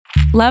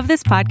Love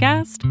this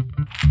podcast?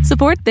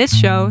 Support this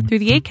show through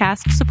the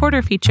Acast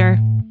supporter feature.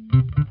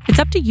 It's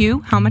up to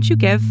you how much you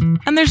give,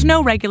 and there's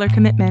no regular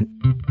commitment.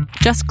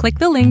 Just click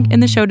the link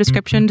in the show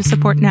description to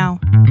support now.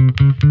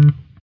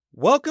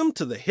 Welcome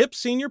to the Hip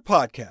Senior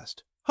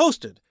Podcast,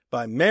 hosted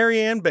by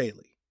Marianne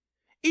Bailey.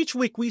 Each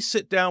week we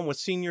sit down with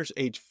seniors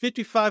age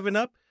 55 and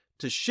up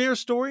to share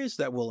stories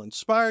that will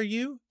inspire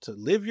you to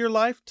live your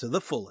life to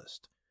the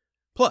fullest.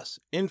 Plus,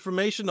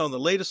 information on the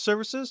latest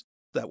services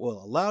that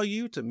will allow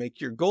you to make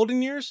your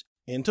golden years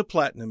into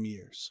platinum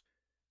years.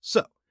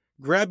 So,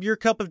 grab your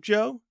cup of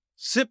joe,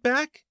 sit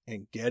back,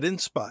 and get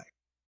inspired.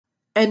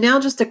 And now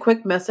just a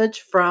quick message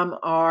from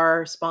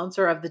our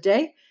sponsor of the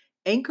day,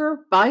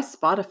 Anchor by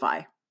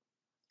Spotify.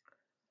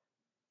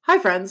 Hi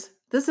friends,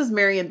 this is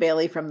Marianne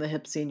Bailey from the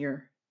Hip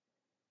Senior.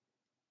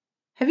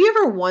 Have you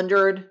ever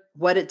wondered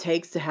what it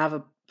takes to have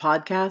a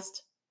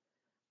podcast?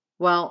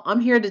 Well,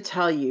 I'm here to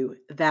tell you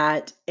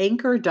that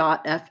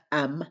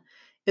Anchor.fm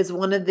is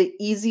one of the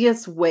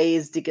easiest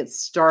ways to get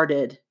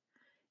started.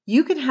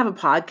 You can have a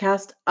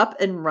podcast up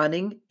and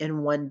running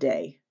in one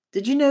day.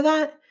 Did you know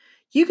that?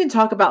 You can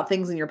talk about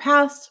things in your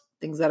past,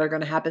 things that are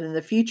going to happen in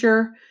the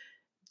future,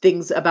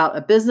 things about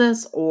a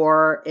business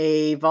or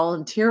a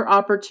volunteer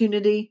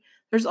opportunity.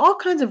 There's all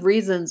kinds of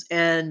reasons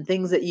and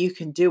things that you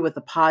can do with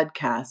a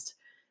podcast.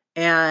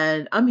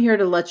 And I'm here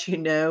to let you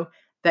know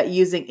that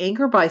using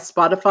Anchor by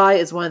Spotify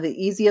is one of the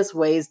easiest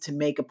ways to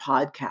make a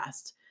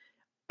podcast.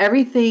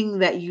 Everything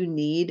that you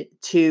need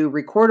to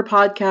record a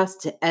podcast,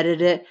 to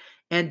edit it,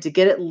 and to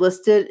get it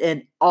listed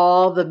in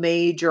all the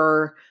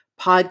major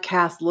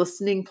podcast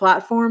listening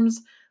platforms,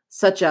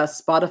 such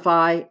as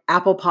Spotify,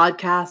 Apple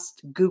Podcasts,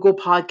 Google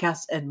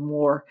Podcasts, and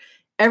more.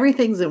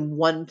 Everything's in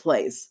one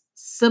place.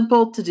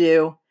 Simple to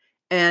do.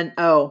 And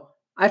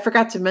I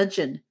forgot to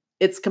mention,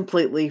 it's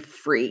completely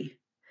free.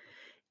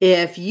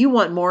 If you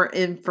want more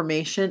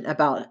information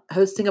about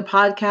hosting a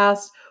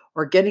podcast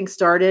or getting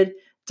started,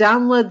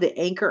 download the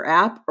Anchor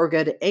app or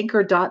go to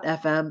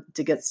anchor.fm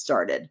to get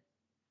started.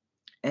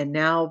 And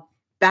now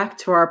back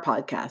to our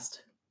podcast.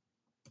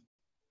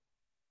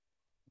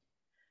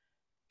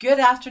 Good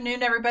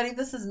afternoon, everybody.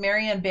 This is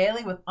Marianne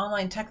Bailey with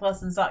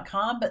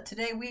OnlineTechLessons.com. But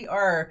today we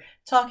are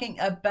talking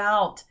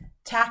about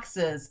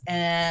taxes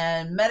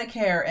and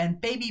Medicare and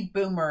baby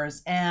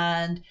boomers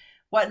and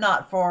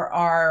whatnot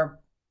for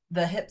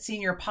the Hip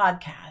Senior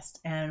podcast.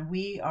 And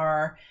we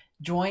are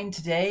joined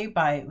today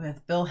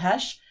with Bill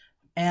Hesch.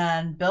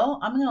 And Bill,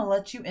 I'm going to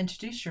let you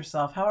introduce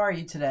yourself. How are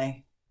you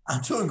today?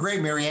 I'm doing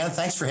great, Marianne.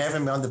 Thanks for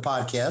having me on the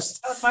podcast.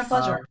 Oh, it's my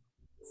pleasure.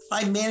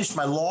 I manage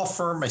my law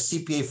firm, my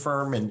CPA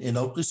firm in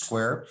Oakley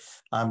Square.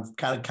 I'm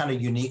kind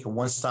of unique, a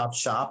one-stop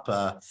shop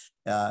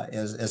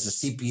as a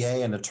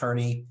CPA and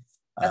attorney.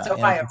 That's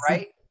Ohio,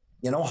 right?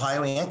 In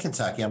Ohio and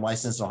Kentucky. I'm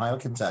licensed in Ohio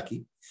and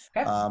Kentucky.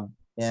 Okay.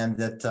 And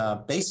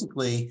that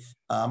basically,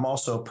 I'm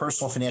also a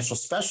personal financial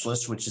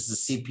specialist, which is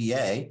the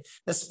CPA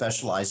that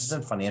specializes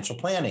in financial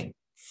planning.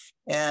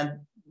 And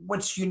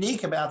what's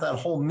unique about that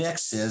whole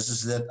mix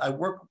is that I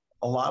work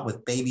a lot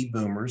with baby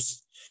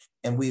boomers,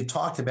 and we've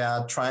talked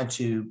about trying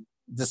to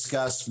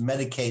discuss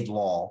Medicaid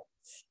law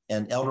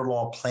and elder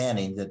law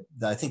planning. That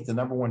I think the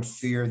number one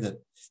fear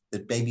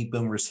that baby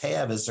boomers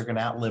have is they're going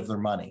to outlive their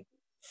money.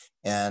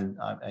 And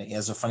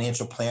as a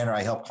financial planner,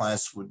 I help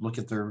clients look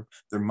at their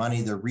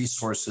money, their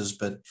resources.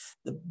 But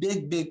the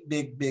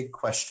big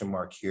question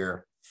mark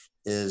here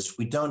is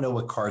we don't know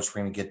what cards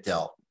we're going to get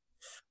dealt.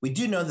 We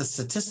do know the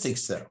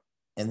statistics, though.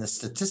 And the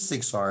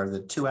statistics are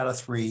that 2 out of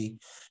 3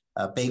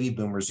 baby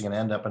boomers are going to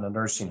end up in a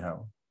nursing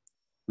home.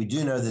 We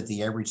do know that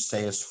the average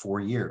stay is 4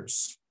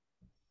 years.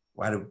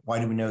 Why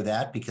do we know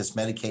that? Because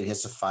Medicaid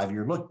has a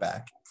 5-year look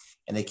back,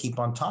 and they keep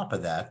on top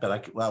of that.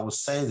 But I will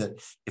say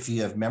that if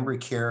you have memory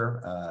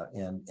care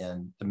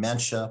and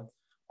dementia,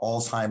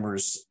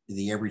 Alzheimer's,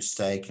 the average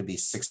stay could be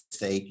 6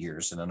 to 8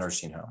 years in a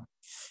nursing home.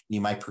 You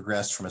might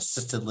progress from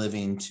assisted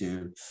living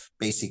to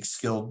basic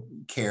skilled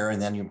care,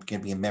 and then you're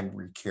going to be in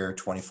memory care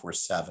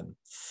 24/7.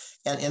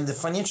 And the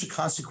financial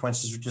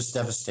consequences are just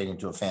devastating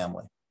to a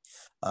family.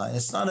 And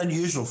it's not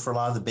unusual for a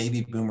lot of the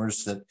baby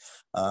boomers that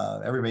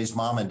everybody's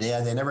mom and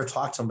dad, they never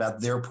talk to them about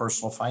their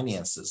personal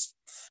finances.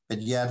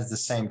 But yet at the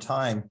same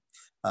time,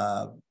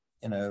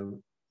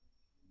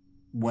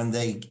 when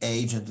they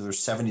age into their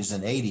 70s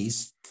and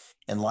 80s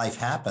and life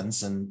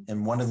happens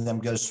and one of them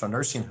goes to a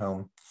nursing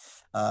home,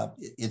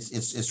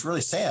 it's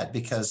really sad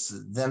because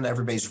then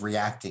everybody's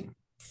reacting.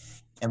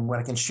 And what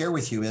I can share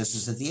with you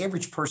is that the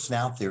average person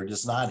out there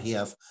does not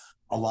have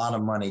a lot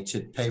of money to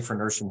pay for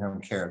nursing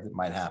home care that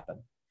might happen.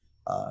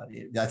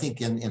 I think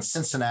in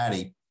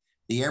Cincinnati,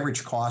 the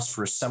average cost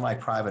for a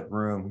semi-private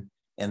room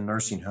in a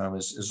nursing home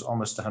is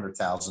almost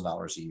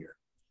 $100,000 a year.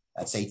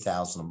 That's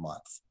 $8,000 a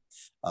month.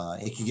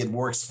 It can get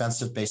more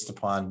expensive based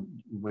upon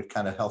what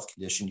kind of health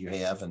condition you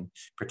have, and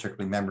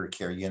particularly memory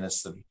care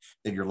units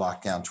that you're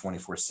locked down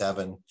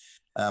 24/7.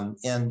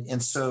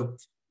 And so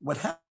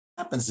what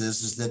happens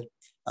is that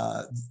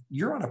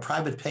you're on a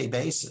private pay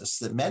basis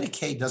that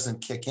Medicaid doesn't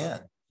kick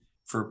in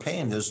for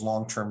paying those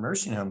long-term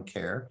nursing home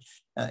care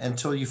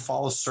until you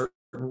follow certain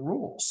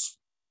rules.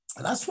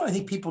 And that's what I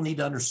think people need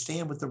to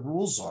understand what the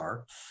rules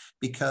are,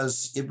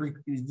 because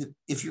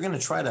if you're going to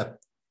try to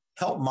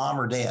help mom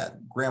or dad,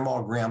 grandma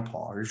or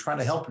grandpa, or you're trying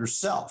to help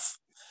yourself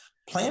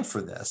plan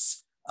for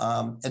this,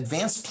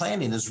 advanced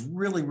planning is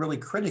really, really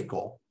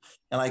critical.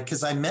 And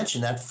because I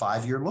mentioned that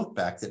 5-year look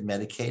back that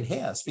Medicaid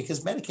has,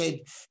 because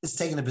Medicaid is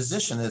taking a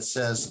position that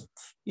says,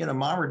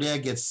 mom or dad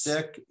gets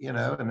sick, and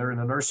they're in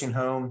a nursing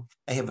home,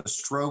 they have a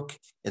stroke,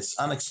 it's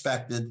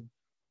unexpected.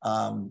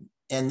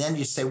 And then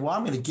you say, well,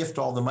 I'm going to gift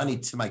all the money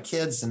to my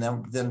kids, and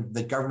then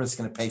the government's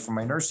going to pay for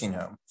my nursing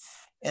home.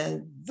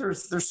 And they're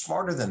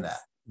smarter than that.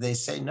 They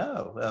say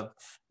no,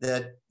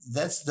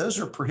 those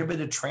are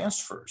prohibited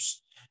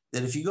transfers.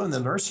 That if you go in the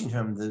nursing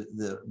home,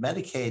 the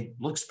Medicaid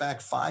looks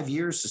back 5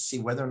 years to see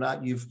whether or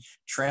not you've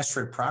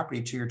transferred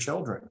property to your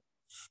children.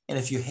 And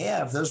if you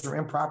have, those are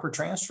improper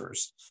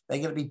transfers. They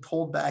got to be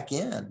pulled back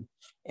in,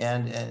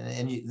 and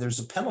there's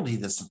a penalty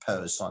that's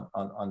imposed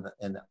on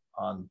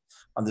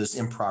those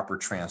improper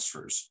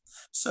transfers.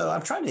 So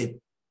I'm trying to,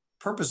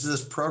 purpose of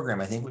this program,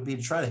 I think, would be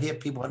to try to help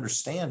people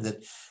understand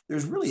that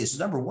there's really is,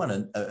 number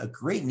one, a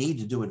great need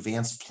to do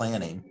advanced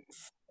planning.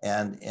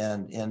 And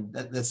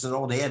that's an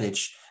old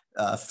adage,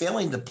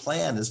 failing to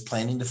plan is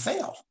planning to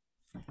fail.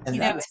 And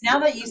now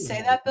that you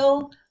say that,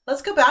 Bill,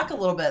 let's go back a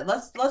little bit.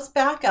 Let's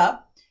back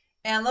up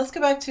and let's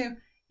go back to,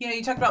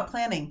 you talked about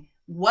planning.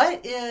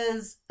 What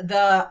is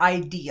the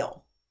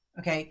ideal?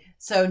 Okay.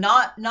 So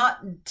not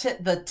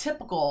the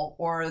typical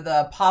or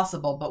the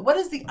possible, but what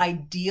is the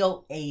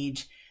ideal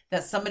age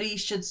that somebody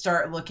should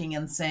start looking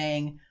and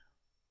saying,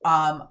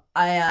 I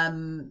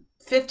am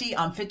 50,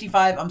 I'm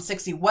 55, I'm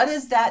 60. What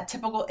is that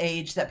typical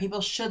age that people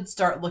should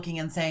start looking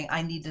and saying,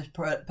 I need to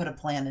put a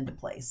plan into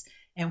place?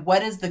 And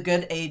what is the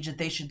good age that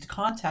they should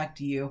contact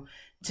you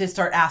to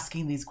start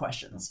asking these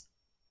questions?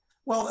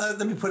 Well,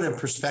 let me put it in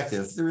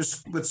perspective.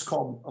 There's what's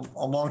called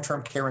a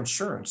long-term care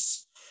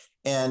insurance.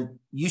 And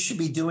you should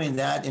be doing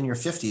that in your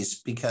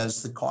 50s,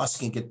 because the cost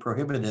can get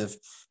prohibitive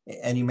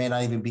and you may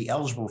not even be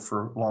eligible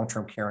for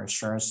long-term care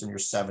insurance in your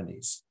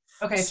 70s.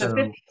 Okay, so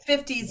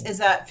 50s, is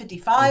that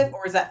 55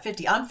 or is that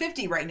 50? I'm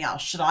 50 right now.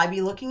 Should I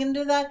be looking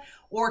into that,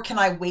 or can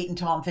I wait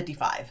until I'm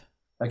 55?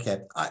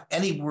 Okay,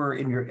 anywhere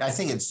in I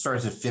think it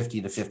starts at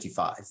 50 to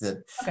 55.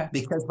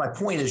 Because my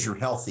point is you're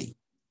healthy,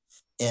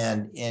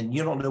 and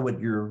you don't know what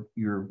your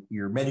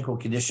medical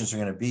conditions are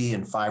going to be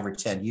in 5 or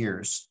 10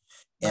 years.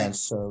 Right. And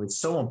so it's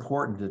so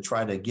important to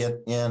try to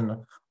get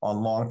in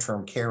on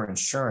long-term care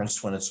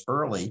insurance when it's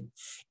early.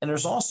 And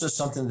there's also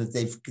something that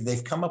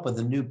they've come up with,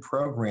 a new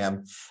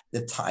program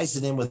that ties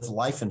it in with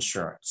life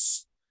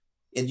insurance.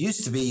 It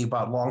used to be you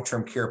bought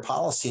long-term care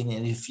policy,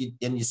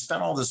 and you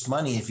spent all this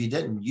money, if you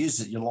didn't use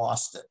it, you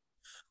lost it.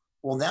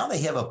 Well, now they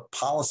have a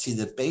policy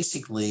that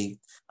basically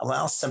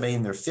allows somebody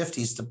in their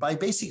 50s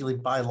to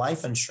buy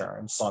life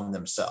insurance on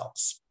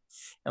themselves.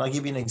 And I'll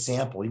give you an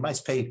example. You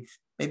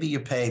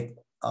pay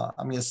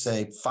I'm going to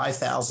say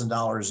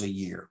 $5,000 a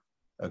year,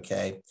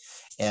 okay?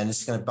 And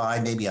it's going to buy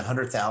maybe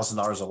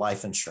 $100,000 of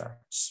life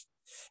insurance.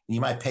 And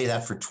you might pay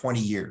that for 20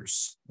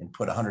 years and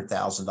put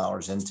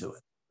 $100,000 into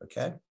it,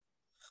 okay?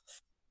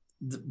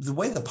 The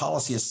way the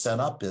policy is set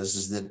up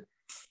is that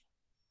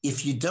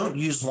if you don't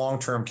use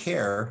long-term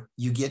care,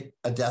 you get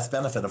a death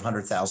benefit of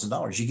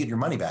 $100,000. You get your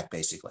money back,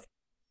 basically,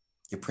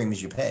 your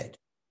premiums you paid.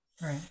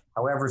 Right.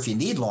 However, if you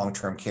need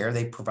long-term care,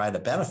 they provide a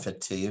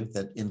benefit to you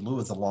that in lieu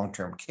of the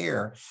long-term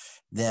care,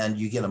 then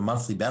you get a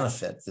monthly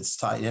benefit that's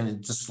tied, and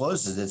it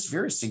discloses it's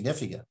very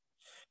significant.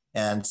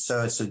 And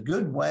so it's a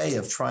good way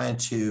of trying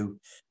to,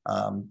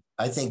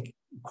 I think,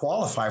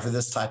 qualify for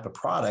this type of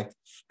product,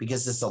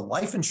 because it's a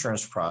life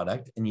insurance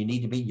product and you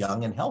need to be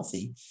young and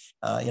healthy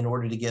in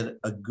order to get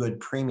a good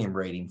premium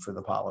rating for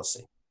the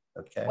policy.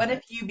 Okay. What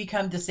if you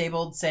become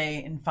disabled,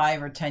 say in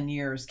 5 or 10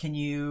 years? Can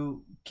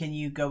you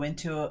go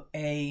into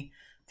a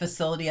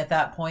facility at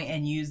that point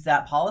and use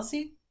that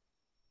policy?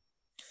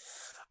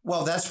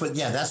 Well, that's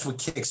what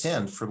kicks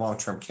in for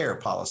long-term care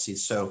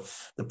policies. So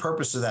the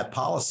purpose of that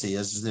policy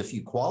is if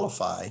you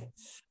qualify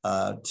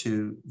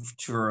to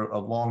a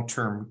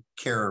long-term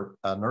care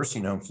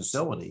nursing home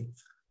facility,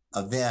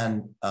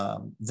 then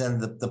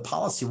the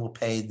policy will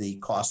pay the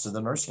cost of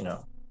the nursing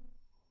home.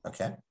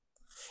 Okay.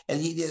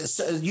 And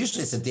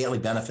usually it's a daily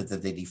benefit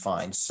that they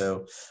define.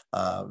 So,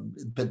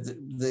 but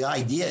the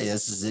idea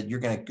is that you're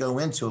going to go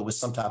into it with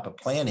some type of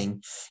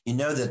planning. You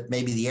know that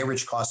maybe the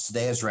average cost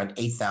today is around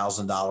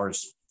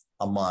 $8,000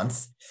 a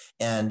month.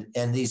 And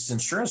these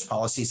insurance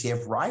policies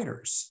have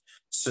riders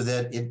so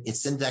that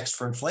it's indexed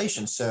for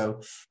inflation.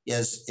 So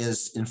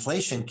as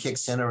inflation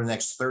kicks in over the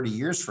next 30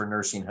 years for a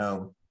nursing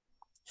home,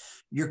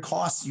 your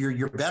cost,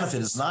 your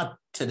benefit is not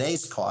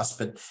today's cost,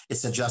 but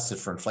it's adjusted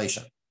for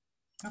inflation.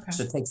 Okay.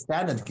 So it takes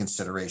that into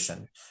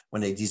consideration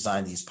when they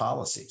design these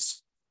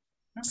policies.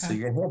 Okay. So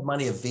you're going to have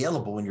money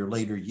available in your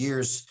later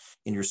years,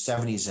 in your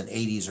 70s and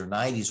 80s or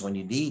 90s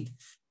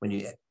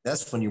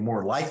that's when you're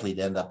more likely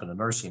to end up in a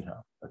nursing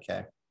home.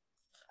 Okay.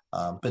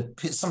 But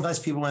sometimes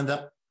people end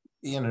up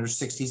in their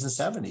 60s and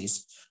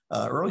 70s,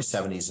 early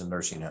 70s in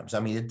nursing homes.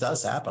 I mean, it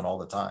does happen all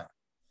the time.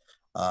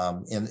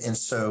 And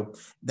so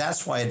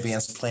that's why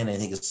advanced planning, I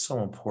think, is so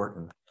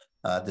important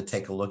to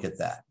take a look at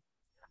that.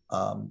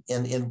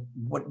 And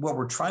what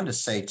we're trying to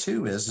say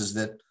too is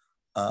that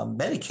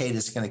Medicaid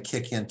is going to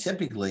kick in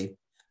typically,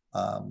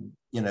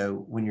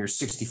 when you're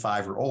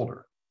 65 or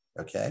older.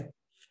 Okay,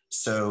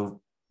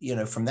 so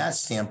from that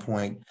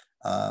standpoint,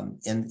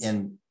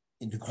 and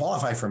to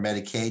qualify for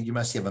Medicaid, you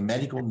must have a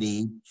medical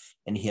need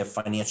and you have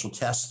financial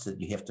tests that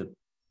you have to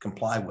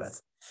comply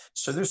with.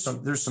 So there's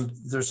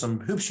some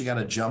hoops you got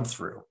to jump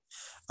through.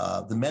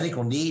 The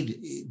medical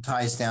need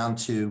ties down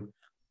to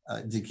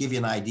give you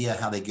an idea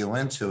how they go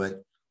into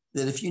it,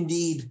 that if you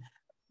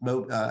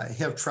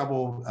have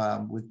trouble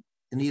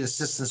need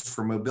assistance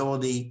for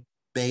mobility,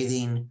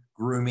 bathing,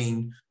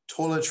 grooming,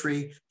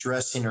 toiletry,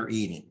 dressing, or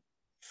eating.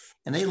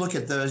 And they look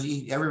at those,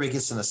 everybody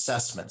gets an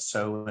assessment.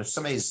 So if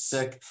somebody's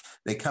sick,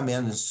 they come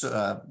in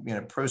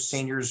and, pro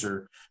seniors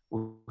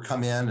will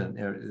come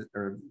in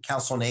or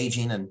council on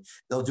aging, and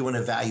they'll do an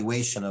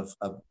evaluation of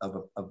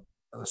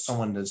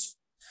someone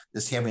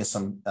that's having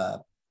some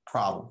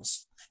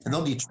problems. And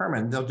they'll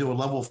do a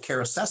level of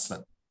care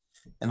assessment,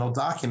 and they'll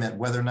document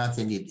whether or not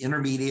they need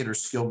intermediate or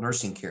skilled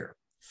nursing care.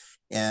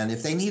 And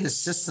if they need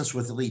assistance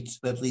with at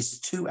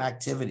least two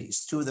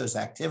of those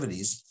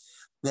activities,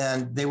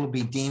 then they will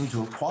be deemed to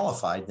have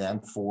qualified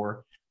then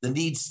for the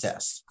needs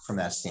test from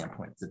that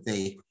standpoint, that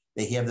they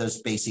have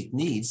those basic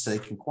needs so they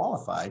can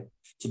qualify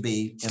to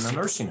be in a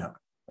nursing home,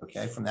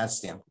 okay, from that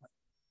standpoint.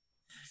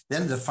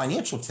 Then the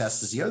financial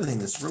test is the other thing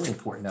that's really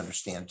important to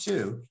understand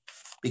too,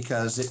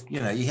 because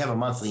you have a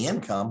monthly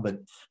income, but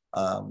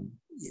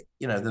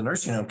the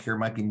nursing home care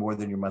might be more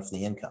than your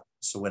monthly income.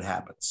 So what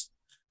happens?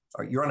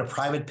 Or you're on a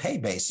private pay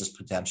basis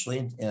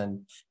potentially,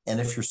 and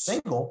if you're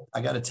single,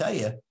 I got to tell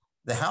you,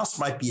 the house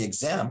might be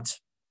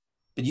exempt,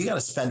 but you got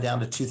to spend down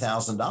to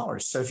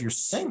 $2,000. So if you're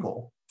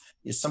single,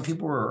 some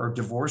people are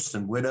divorced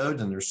and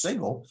widowed and they're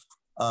single.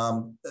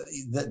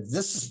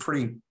 This is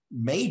pretty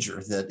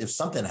major, that if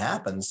something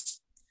happens,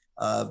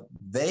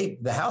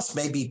 the house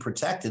may be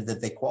protected,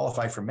 that they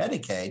qualify for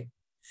Medicaid.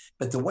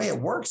 But the way it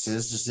works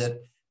is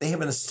that they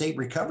have an estate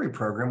recovery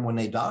program when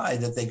they die,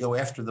 that they go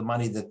after the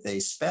money that they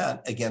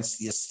spent against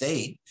the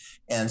estate.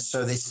 And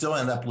so they still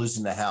end up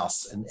losing the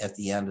house at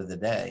the end of the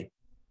day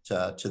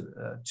to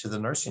the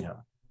nursing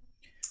home.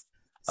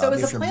 So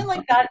is a plan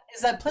like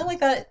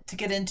that to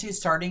get into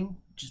starting?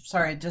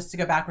 Sorry, just to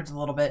go backwards a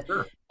little bit.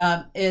 Sure.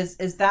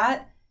 Is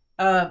that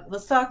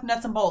let's talk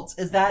nuts and bolts.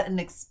 Is that an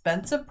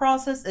expensive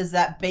process? Is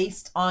that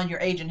based on your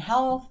age and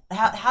health?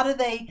 How do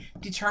they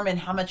determine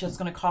how much it's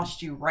going to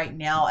cost you right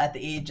now at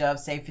the age of,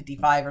 say,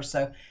 55 or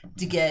so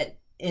to get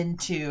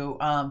into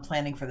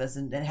planning for this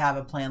and have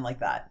a plan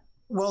like that?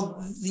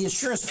 Well, the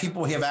insurance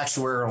people have it's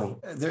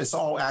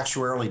all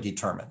actuarially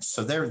determined.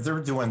 So they're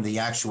doing the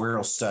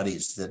actuarial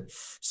studies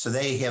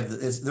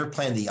they're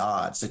playing the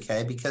odds,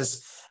 okay?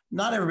 Because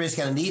not everybody's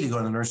going to need to go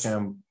to the nursing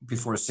home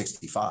before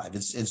 65.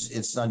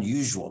 It's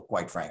unusual,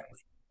 quite frankly,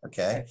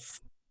 okay?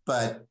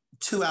 But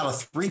 2 out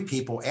of 3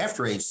 people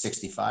after age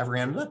 65 are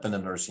ended up in a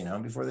nursing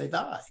home before they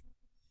die.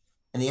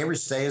 And the average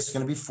stay is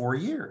going to be 4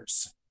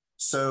 years.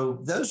 So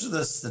those are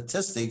the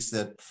statistics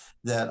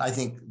that I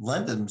think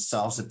lend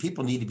themselves, that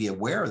people need to be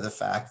aware of the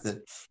fact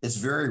that it's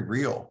very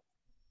real.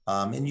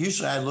 And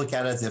usually I look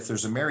at it, if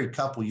there's a married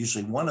couple,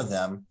 usually one of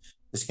them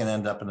is going to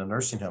end up in a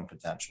nursing home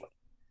potentially.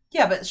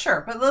 Yeah, but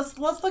sure. But let's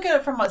look at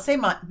it from, say,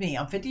 me.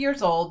 I'm 50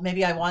 years old.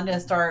 Maybe I want to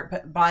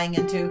start buying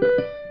into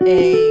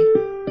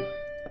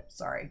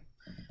sorry,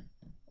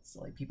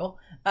 silly people.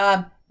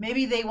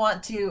 Maybe they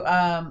want to,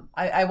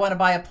 I want to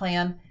buy a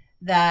plan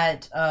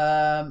that,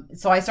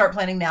 so I start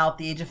planning now at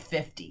the age of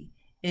 50.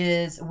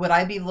 Would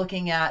I be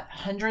looking at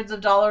hundreds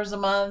of dollars a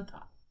month,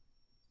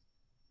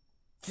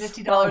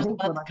 $50 a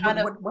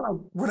month?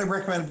 What I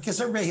recommend,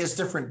 because everybody has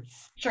different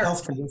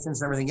health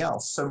conditions and everything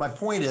else. So my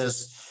point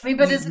is,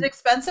 but is it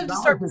expensive to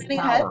start planning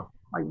ahead?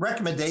 My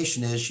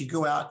recommendation is you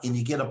go out and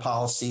you get a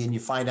policy and you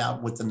find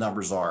out what the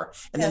numbers are,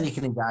 and then you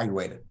can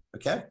evaluate it.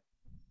 Okay.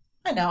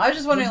 I know. I was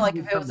just wondering,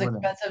 if it was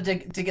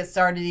expensive to get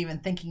started even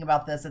thinking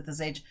about this at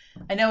this age.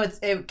 I know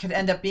it could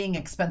end up being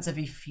expensive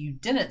if you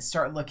didn't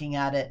start looking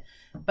at it.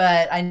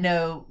 But I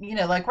know,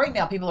 right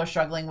now people are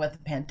struggling with the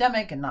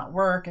pandemic and not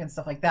work and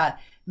stuff like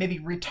that. Maybe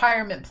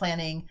retirement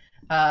planning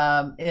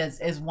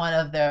is one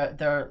of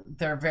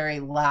their very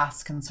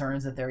last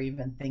concerns that they're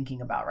even thinking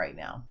about right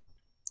now.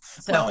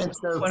 So, to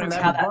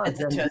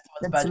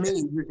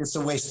me, it's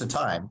a waste of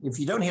time. If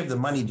you don't have the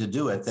money to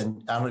do it,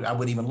 then I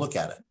wouldn't even look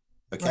at it.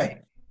 Okay.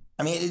 Right.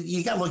 I mean,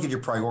 you got to look at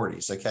your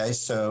priorities. Okay.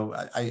 So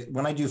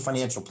when I do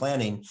financial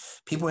planning,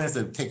 people have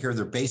to take care of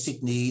their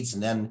basic needs,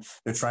 and then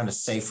they're trying to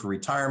save for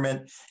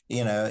retirement,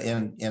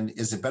 and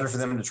is it better for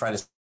them to try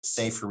to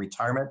save for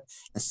retirement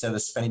instead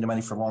of spending the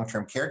money for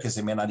long-term care because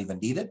they may not even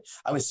need it?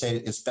 I would say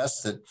it's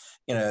best that,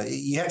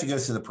 you have to go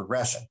through the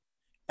progression.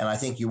 And I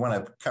think you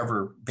want to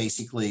cover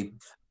basically,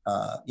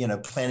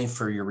 planning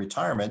for your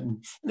retirement.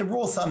 And the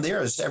rule of thumb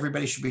there is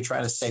everybody should be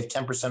trying to save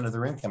 10% of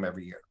their income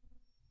every year.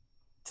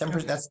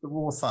 10%, that's the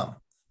rule of thumb.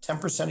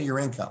 10% of your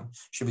income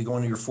should be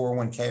going to your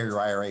 401k or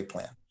your IRA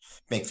plan.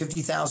 Make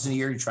 50,000 a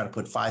year, you try to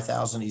put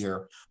 5,000 a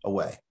year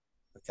away.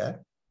 Okay.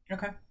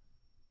 Okay.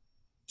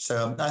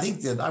 So I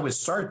think that I would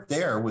start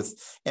there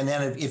with, and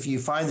then if you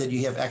find that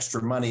you have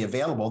extra money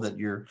available that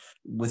you're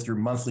with your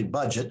monthly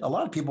budget, a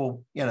lot of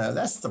people,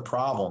 that's the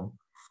problem.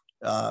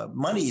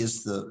 Money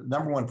is the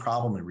number one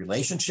problem in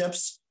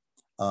relationships.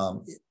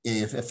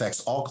 It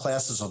affects all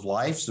classes of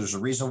life. So there's a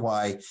reason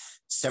why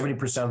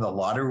 70% of the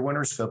lottery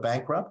winners go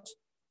bankrupt.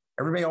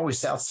 Everybody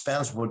always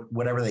outspends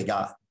whatever they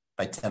got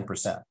by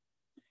 10%.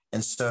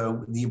 And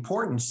so the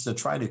importance to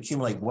try to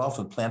accumulate wealth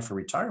and plan for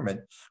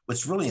retirement,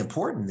 what's really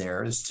important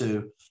there is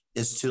to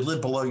live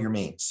below your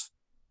means.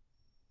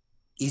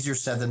 Easier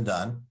said than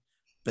done,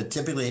 but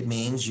typically it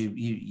means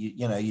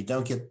you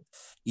don't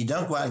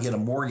go out and get a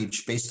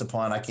mortgage based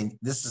upon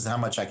this is how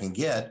much I can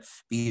get,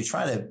 but you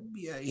try to,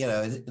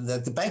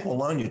 that the bank will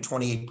loan you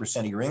 28%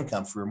 of your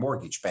income for your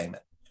mortgage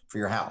payment for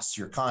your house,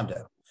 your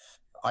condo.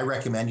 I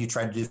recommend you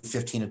try to do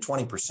 15 to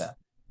 20%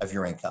 of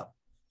your income.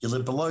 You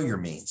live below your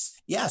means.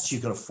 Yes, you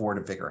can afford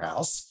a bigger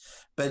house,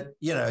 but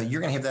you're going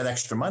to have that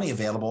extra money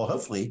available,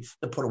 hopefully,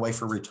 to put away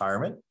for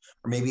retirement,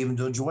 or maybe even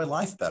to enjoy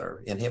life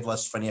better and have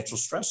less financial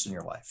stress in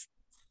your life.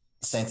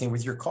 Same thing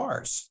with your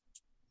cars.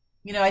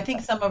 I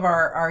think some of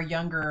our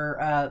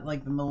younger,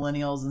 like the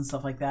millennials and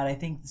stuff like that, I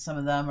think some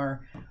of them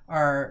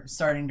are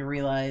starting to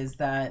realize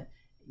that,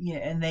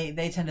 and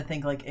they tend to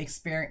think like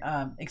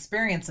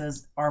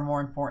experiences are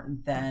more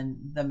important than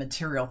the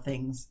material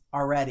things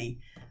already.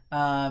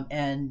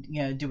 And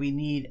do we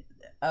need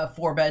a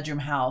 4-bedroom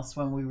house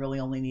when we really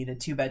only need a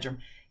 2-bedroom?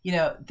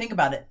 Think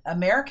about it.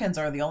 Americans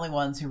are the only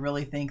ones who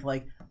really think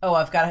like, oh,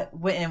 I've got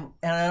to, and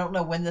I don't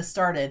know when this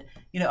started,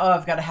 oh,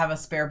 I've got to have a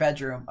spare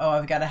bedroom. Oh,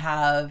 I've got to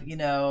have,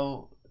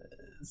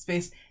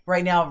 space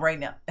right now,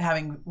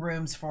 having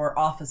rooms for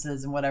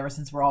offices and whatever,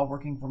 since we're all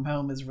working from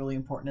home, is really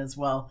important as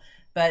well.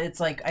 But it's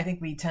like, I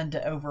think we tend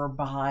to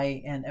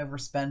overbuy and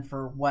overspend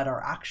for what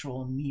our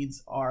actual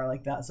needs are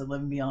like that. So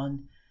living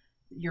beyond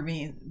your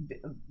means,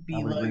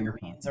 below your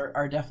means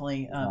are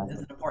definitely is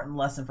an important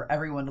lesson for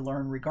everyone to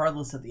learn,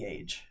 regardless of the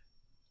age.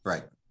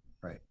 Right.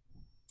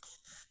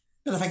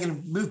 And if I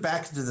can move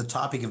back to the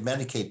topic of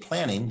Medicaid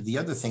planning, the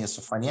other thing is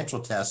a financial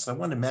test. I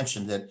want to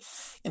mention that,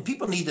 and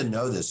people need to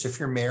know this, if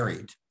you're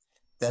married,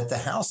 that the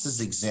house is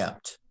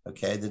exempt,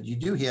 okay, that you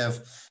do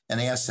have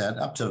an asset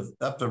up to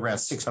around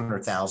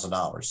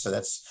 $600,000. So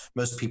that's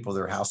most people,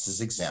 their house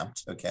is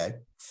exempt, okay?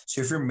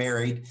 So if you're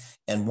married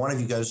and one of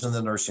you goes into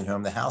the nursing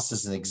home, the house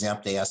is an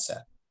exempt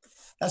asset.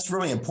 That's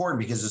really important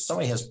because if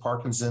somebody has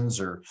Parkinson's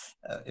or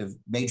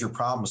major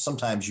problems,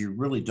 sometimes you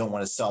really don't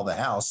want to sell the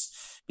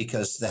house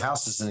because the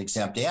house is an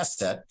exempt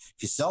asset.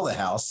 If you sell the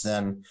house,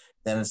 then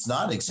it's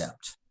not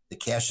exempt. The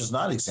cash is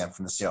not exempt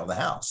from the sale of the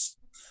house.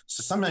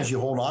 So sometimes you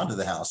hold on to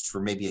the house for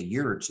maybe a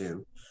year or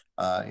two,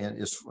 and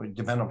it's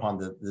depending upon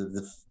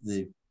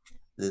the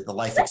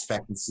life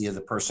expectancy of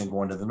the person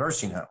going to the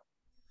nursing home.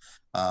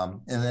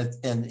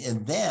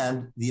 And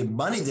then the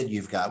money that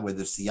you've got,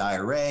 whether it's the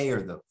IRA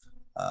or the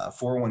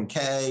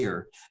 401k,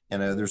 or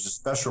there's a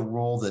special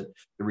rule that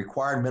the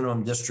required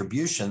minimum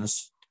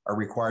distributions are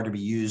required to be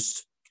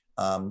used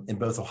in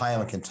both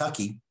Ohio and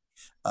Kentucky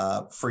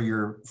for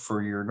your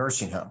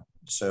nursing home.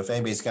 So if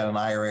anybody's got an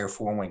IRA or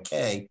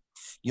 401k,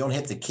 you don't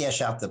have to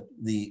cash out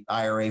the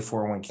IRA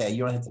 401k.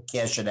 You don't have to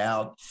cash it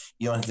out.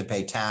 You don't have to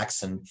pay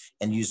tax and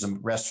use the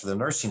rest for the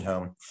nursing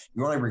home.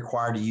 You're only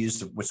required to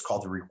use what's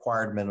called the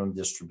required minimum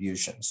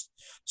distributions.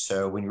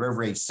 So when you're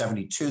over age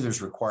 72,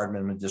 there's required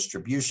minimum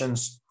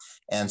distributions.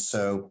 And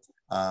so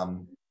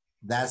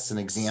that's an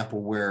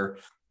example where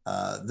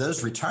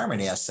those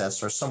retirement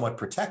assets are somewhat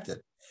protected.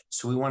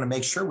 So we want to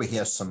make sure we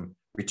have some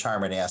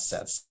retirement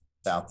assets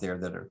out there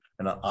that are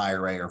in an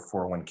IRA or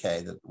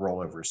 401k that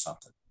roll over or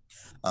something.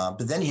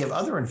 But then you have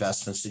other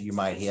investments that you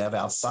might have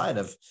outside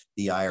of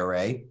the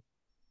IRA.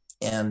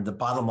 And the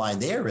bottom line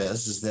there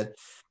is that,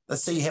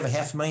 let's say you have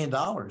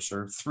 $500,000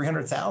 or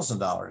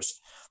 $300,000.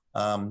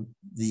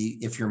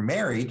 If you're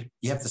married,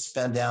 you have to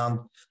spend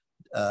down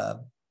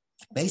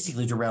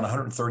basically to around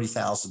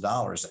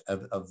 $130,000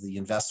 of the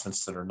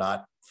investments that are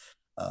not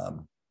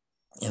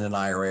in an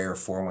IRA or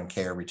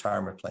 401k or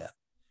retirement plan.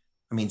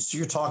 I mean, so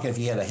you're talking if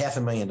you had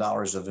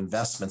 $500,000 of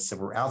investments that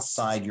were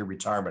outside your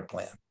retirement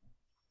plan,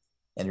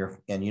 and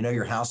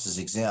your house is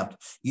exempt,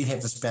 you'd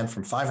have to spend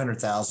from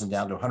 $500,000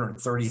 down to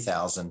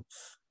 $130,000.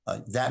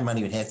 That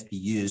money would have to be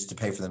used to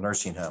pay for the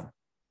nursing home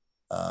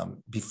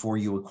before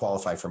you would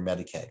qualify for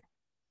Medicaid.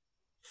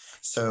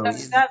 So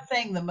is that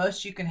saying the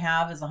most you can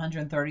have is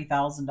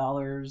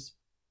 $130,000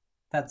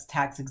 that's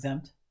tax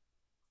exempt?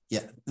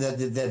 Yeah,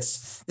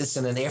 it's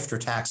in an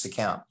after-tax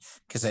account,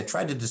 because I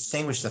tried to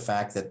distinguish the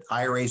fact that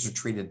IRAs are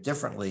treated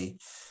differently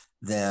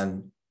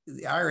than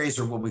the IRAs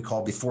are what we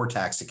call before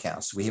tax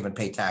accounts. We haven't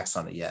paid tax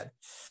on it yet.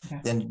 Okay.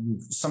 Then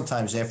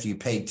sometimes after you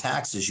paid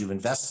taxes, you've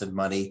invested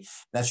money.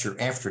 That's your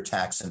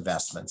after-tax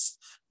investments.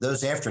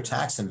 Those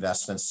after-tax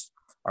investments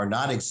are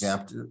not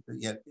exempt.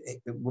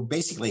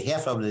 Basically,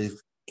 half of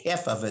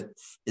it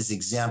is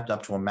exempt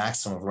up to a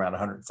maximum of around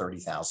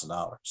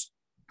 $130,000.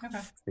 Okay.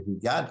 If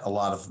you've got a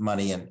lot of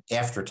money in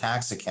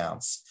after-tax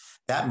accounts,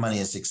 that money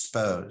is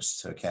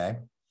exposed. Okay.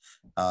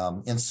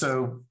 And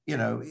so,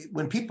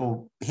 when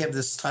people have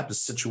this type of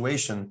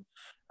situation,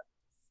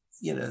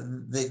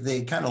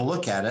 they kind of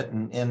look at it.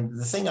 And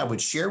the thing I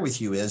would share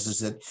with you is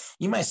that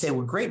you might say,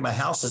 well, great, my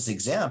house is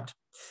exempt.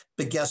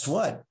 But guess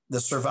what? The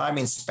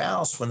surviving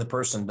spouse, when the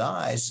person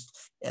dies,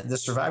 and the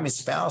surviving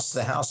spouse,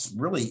 the house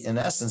really, in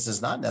essence,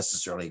 is not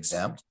necessarily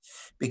exempt,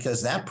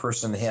 because that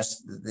person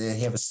they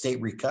have a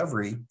state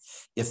recovery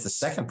if the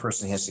second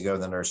person has to go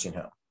to the nursing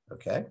home.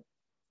 Okay.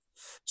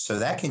 So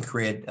that can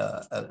create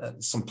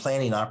some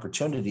planning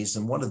opportunities.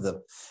 And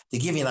to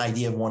give you an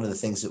idea of one of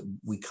the things that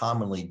we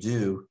commonly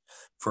do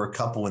for a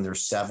couple in their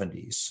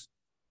 70s,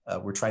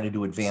 we're trying to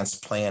do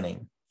advanced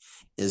planning,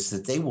 is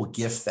that they will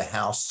gift the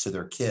house to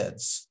their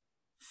kids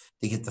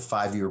to get the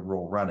 5-year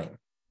rule running.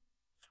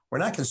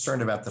 We're not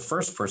concerned about the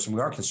first person.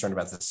 We are concerned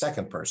about the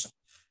second person,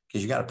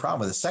 because you got a problem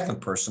with the second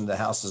person, the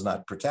house is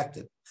not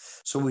protected.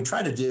 So what we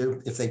try to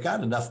do, if they've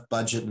got enough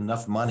budget,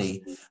 enough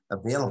money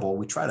available,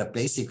 we try to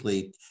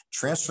basically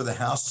transfer the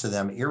house to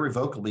them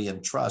irrevocably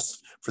in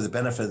trust for the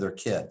benefit of their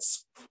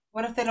kids.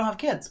 What if they don't have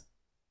kids?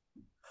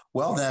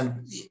 Well,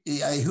 then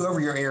whoever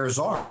your heirs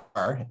are,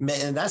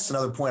 and that's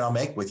another point I'll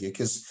make with you,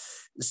 because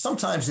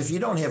sometimes if you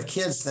don't have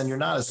kids, then you're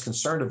not as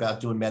concerned about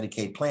doing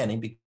Medicaid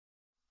planning,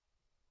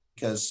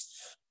 because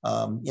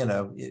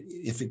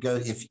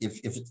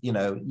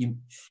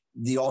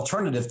the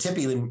alternative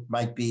typically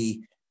might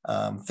be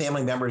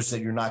family members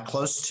that you're not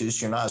close to,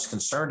 so you're not as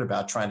concerned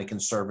about trying to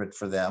conserve it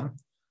for them,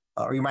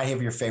 or you might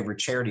have your favorite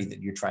charity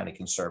that you're trying to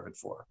conserve it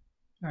for.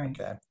 Right.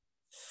 Okay.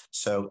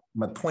 So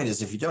my point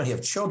is, if you don't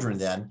have children,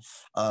 then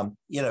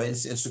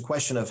it's a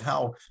question of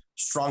how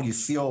strong you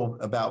feel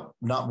about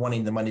not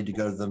wanting the money to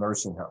go to the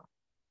nursing home.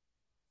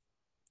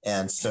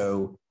 And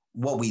so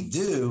what we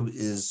do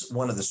is,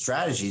 one of the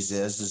strategies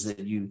is that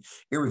you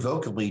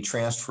irrevocably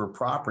transfer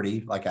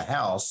property like a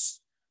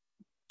house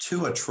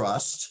to a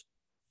trust,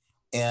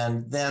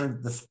 and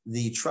then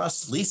the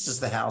trust leases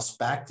the house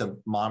back to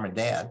mom and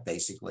dad,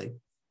 basically,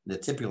 in the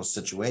typical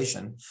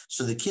situation.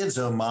 So the kids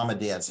own mom and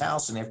dad's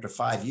house, and after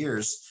 5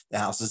 years, the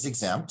house is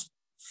exempt.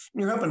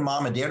 And you're hoping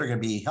mom and dad are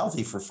going to be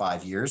healthy for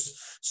 5 years.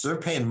 So they're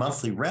paying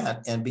monthly rent.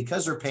 And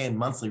because they're paying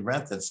monthly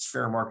rent that's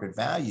fair market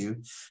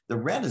value, the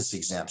rent is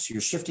exempt. So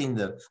you're shifting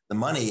the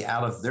money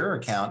out of their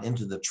account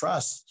into the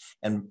trust.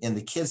 And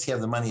the kids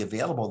have the money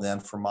available then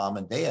for mom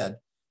and dad.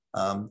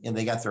 And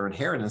they got their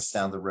inheritance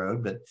down the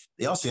road, but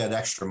they also got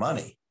extra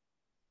money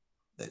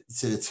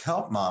to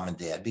help mom and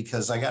dad.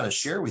 Because I got to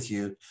share with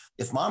you,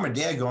 if mom and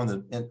dad go on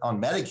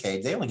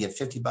Medicaid, they only get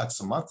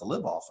 $50 a month to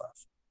live off of.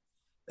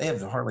 They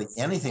have hardly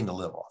anything to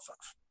live off of.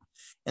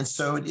 And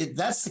so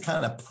that's the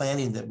kind of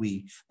planning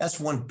that's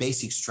one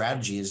basic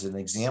strategy, as an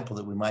example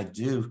that we might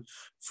do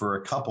for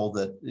a couple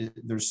that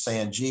they're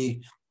saying,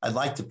 gee, I'd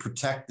like to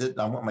protect it.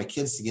 I want my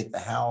kids to get the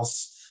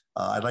house.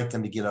 I'd like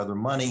them to get other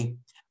money.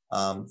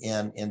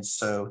 And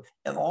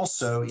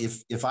also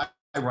if I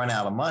run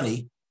out of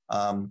money,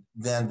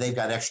 then they've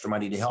got extra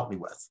money to help me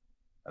with.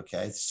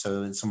 Okay.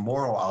 So it's a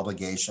moral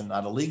obligation,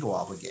 not a legal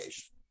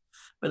obligation,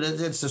 but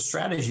it's a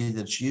strategy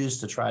that's used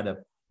to try to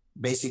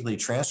basically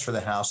transfer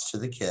the house to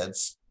the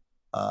kids.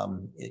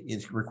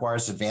 It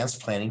requires advanced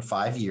planning,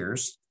 5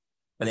 years,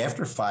 but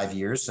after 5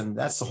 years, and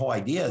that's the whole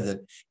idea,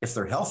 that if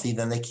they're healthy,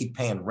 then they keep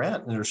paying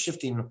rent, and they're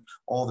shifting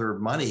all their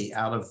money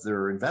out of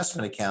their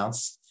investment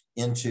accounts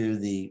into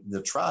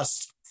the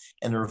trust,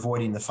 and they're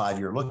avoiding the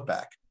 5-year look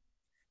back.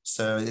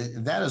 So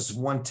that is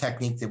one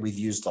technique that we've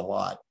used a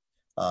lot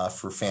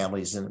for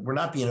families. And we're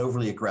not being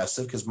overly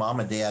aggressive, because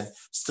mom and dad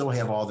still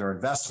have all their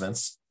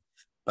investments.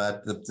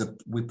 But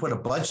we put a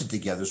budget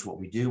together is what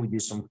we do. We do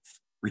some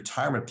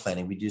retirement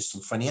planning. We do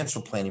some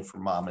financial planning for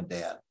mom and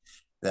dad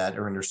that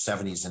are in their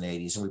 70s and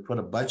 80s. And we put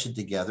a budget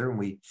together, and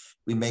we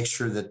make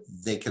sure that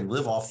they can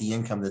live off the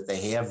income that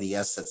they have, the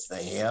assets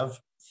they have,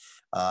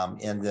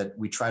 and that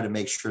we try to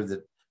make sure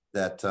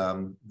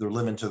that they're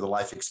living to the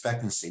life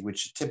expectancy,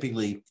 which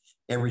typically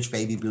average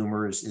baby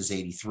boomer is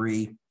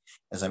 83.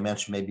 As I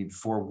mentioned maybe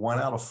before, 1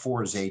 out of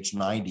 4 is age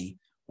 90.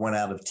 1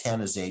 out of 10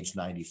 is age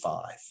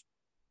 95.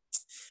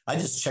 I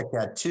just checked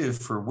that too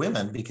for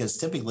women, because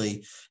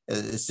typically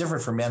it's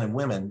different for men and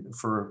women.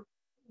 For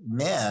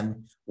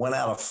men, 1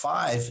 out of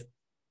 5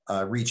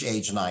 reach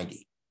age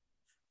 90,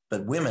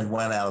 but women,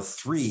 1 out of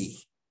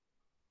 3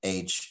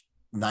 age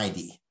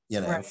 90,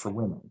 right, for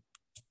women.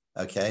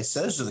 Okay.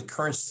 So those are the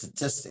current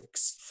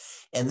statistics.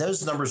 And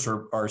those numbers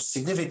are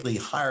significantly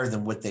higher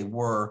than what they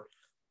were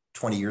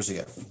 20 years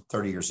ago,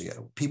 30 years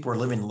ago. People are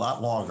living a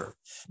lot longer,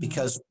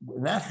 because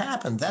when that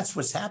happened, that's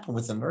what's happened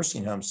with the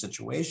nursing home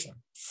situation.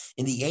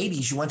 In the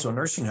 80s, you went to a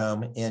nursing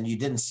home and you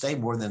didn't stay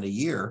more than a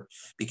year,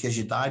 because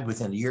you died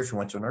within a year if you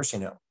went to a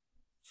nursing home.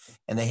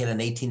 And they had an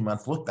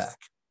 18-month look back.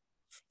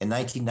 In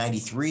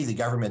 1993, the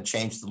government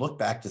changed the look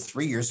back to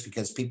 3 years,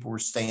 because people were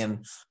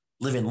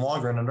living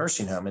longer in a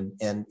nursing home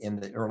in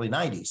the early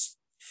 90s.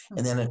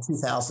 And then in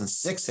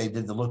 2006, they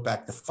did the look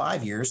back to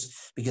 5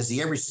 years, because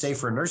the average stay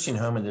for a nursing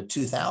home in the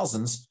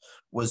 2000s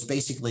was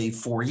basically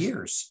 4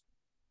 years.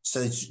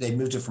 So they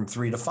moved it from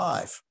 3 to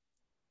 5.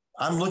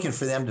 I'm looking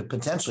for them to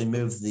potentially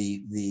move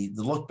the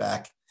look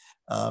back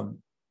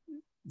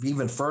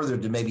even further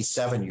to maybe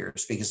 7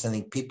 years, because I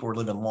think people are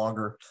living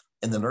longer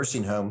in the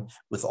nursing home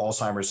with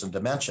Alzheimer's and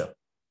dementia,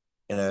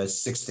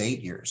 6 to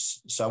 8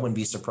 years. So I wouldn't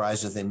be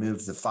surprised if they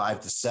move the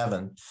 5 to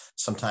 7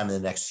 sometime in the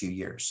next few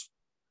years.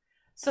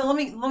 So let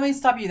me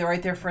stop you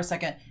right there for a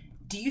second.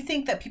 Do you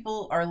think that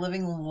people are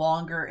living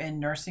longer in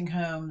nursing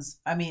homes?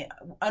 I mean,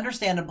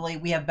 understandably,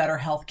 we have better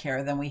health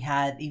care than we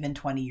had even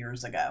 20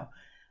 years ago.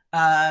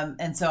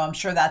 And so I'm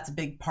sure that's a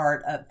big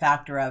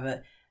factor of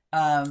it.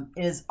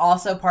 Is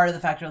also part of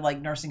the factor,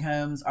 like nursing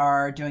homes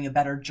are doing a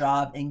better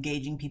job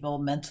engaging people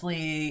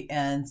mentally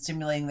and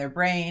stimulating their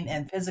brain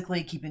and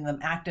physically, keeping them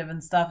active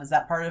and stuff. Is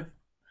that part of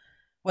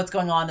what's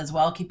going on as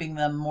well, keeping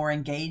them more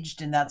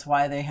engaged, and that's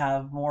why they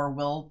have more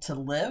will to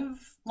live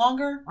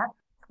longer?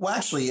 Well,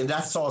 actually, and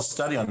I saw a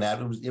study on that.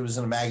 It was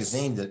in a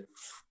magazine that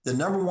the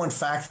number one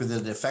factor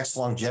that affects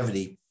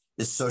longevity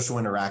is social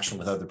interaction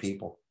with other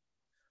people,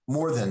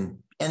 more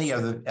than any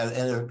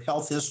other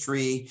health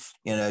history,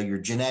 your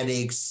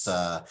genetics,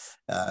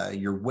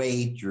 your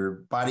weight,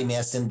 your body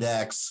mass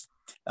index.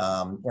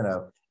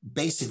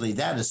 Basically,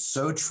 that is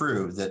so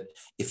true that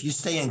if you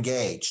stay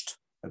engaged,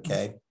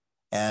 okay.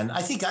 And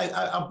I think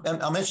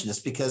I'll mention this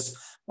because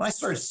when I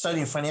started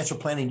studying financial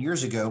planning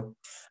years ago,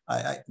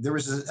 there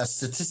was a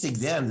statistic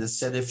then that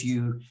said if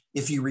you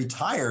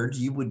retired,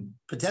 you would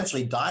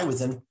potentially die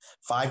within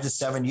 5 to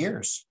 7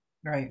 years.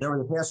 Right. Over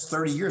the past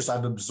 30 years,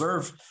 I've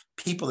observed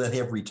people that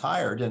have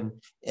retired and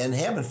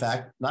have, in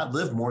fact, not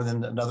lived more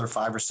than another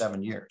 5 or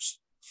 7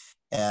 years.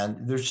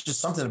 And there's just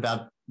something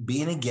about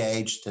being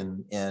engaged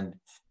and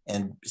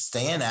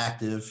staying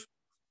active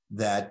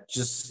that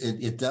just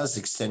it does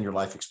extend your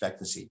life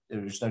expectancy.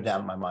 There's no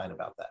doubt in my mind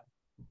about that.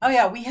 Oh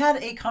yeah, we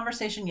had a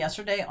conversation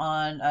yesterday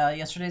on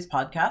yesterday's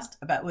podcast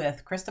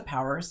with Krista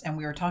Powers, and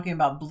we were talking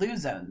about blue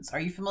zones. Are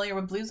you familiar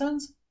with blue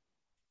zones?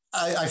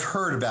 I've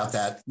heard about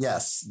that.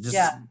 Yes.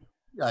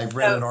 I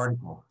read an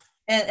article.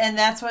 And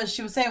that's what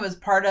she was saying was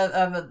part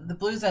of the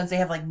blue zones. They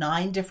have like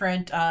 9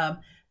 different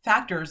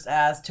factors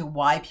as to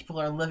why people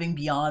are living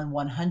beyond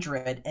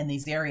 100 in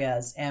these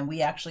areas. And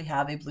we actually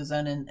have a blue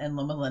zone in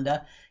Loma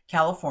Linda,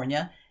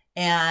 California.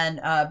 And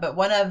but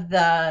one of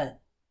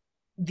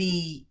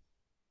the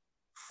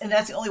and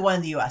that's the only one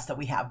in the U.S. that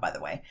we have, by the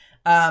way.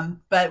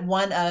 But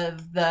one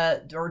of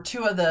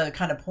two of the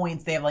kind of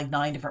points, they have like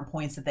 9 different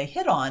points that they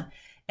hit on.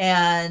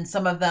 And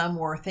some of them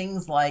were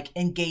things like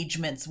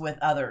engagements with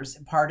others,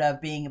 part of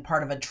being a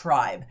part of a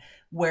tribe.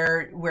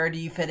 Where do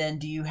you fit in?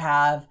 Do you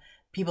have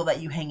people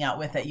that you hang out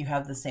with that you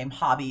have the same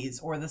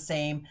hobbies or the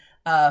same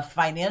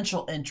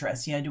financial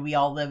interests? Do we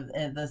all live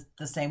in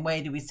the same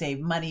way? Do we save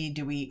money?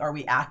 Are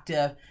we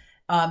active?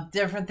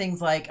 Different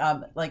things like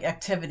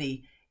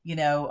activity.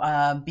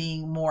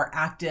 Being more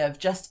active,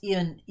 just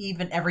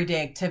even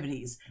everyday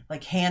activities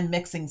like hand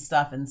mixing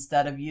stuff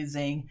instead of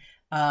using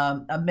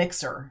a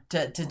mixer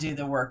to do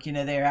the work.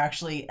 They're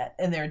actually,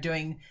 and they're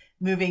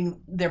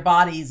moving their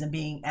bodies and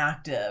being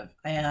active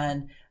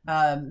and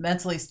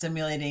mentally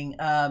stimulating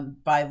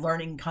by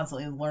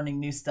constantly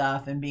learning new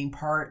stuff and being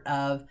part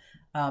of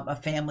a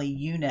family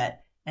unit.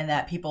 And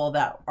that people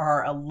that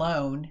are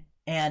alone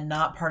and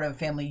not part of a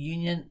family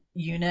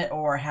unit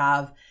or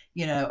have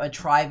a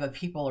tribe of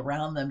people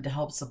around them to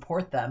help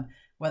support them,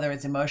 whether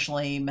it's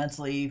emotionally,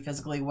 mentally,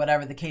 physically,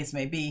 whatever the case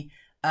may be,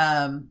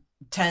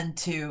 tend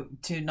to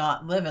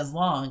not live as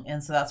long.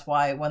 And so that's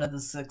why one of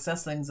the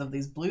success things of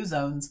these blue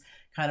zones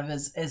kind of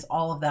is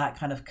all of that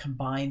kind of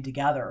combined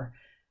together.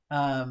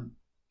 And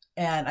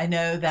I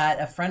know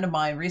that a friend of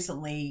mine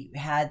recently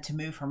had to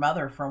move her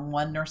mother from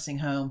one nursing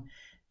home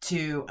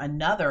to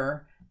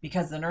another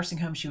because the nursing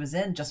home she was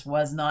in just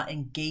was not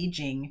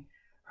engaging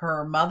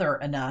her mother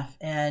enough,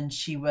 and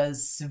she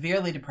was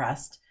severely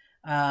depressed,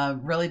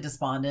 really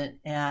despondent.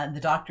 And the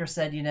doctor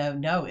said,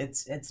 no,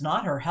 it's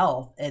not her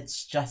health.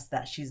 It's just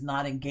that she's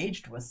not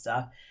engaged with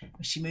stuff.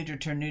 She moved her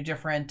to a new,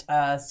 different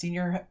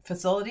senior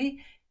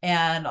facility,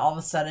 and all of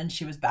a sudden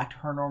she was back to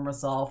her normal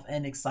self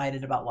and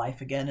excited about life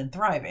again and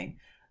thriving.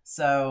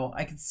 So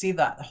I could see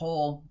that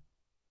whole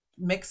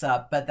mix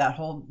up, but that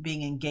whole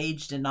being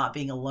engaged and not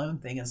being alone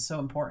thing is so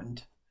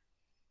important.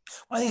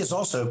 Well, I think it's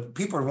also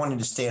people are wanting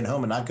to stay at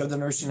home and not go to the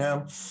nursing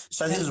home.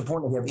 So I think it's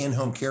important to have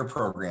in-home care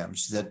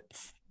programs that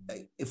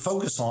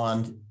focus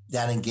on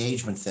that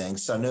engagement thing.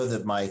 So I know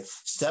that my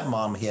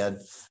stepmom had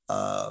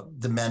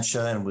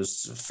dementia and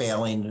was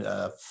failing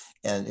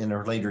and in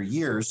her later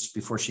years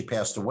before she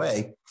passed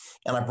away.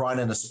 And I brought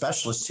in a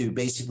specialist who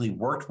basically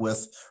worked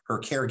with her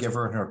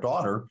caregiver and her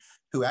daughter,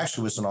 who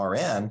actually was an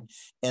RN,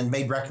 and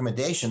made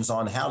recommendations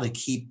on how to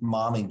keep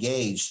mom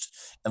engaged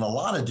in a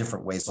lot of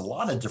different ways, a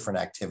lot of different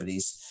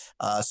activities,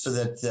 so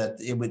that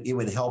it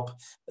would help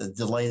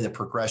delay the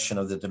progression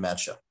of the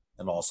dementia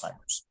and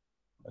Alzheimer's.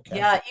 Okay.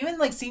 Yeah, even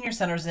like senior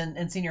centers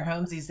and senior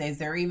homes these days,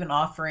 they're even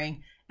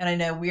offering, and I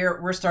know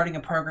we're starting a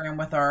program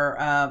with our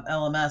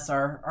LMS,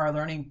 our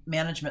learning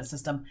management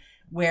system,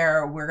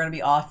 where we're going to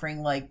be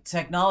offering like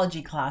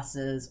technology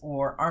classes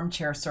or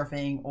armchair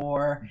surfing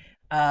or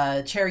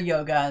chair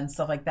yoga and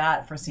stuff like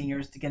that for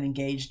seniors to get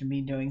engaged and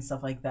be doing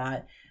stuff like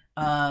that.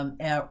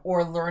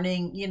 Or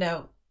learning,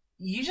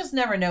 you just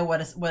never know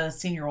what a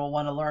senior will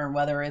want to learn,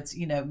 whether it's,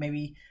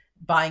 maybe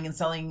buying and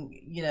selling,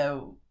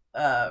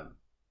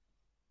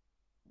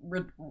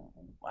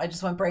 I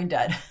just went brain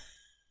dead.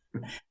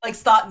 Like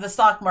the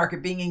stock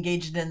market, being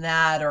engaged in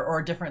that,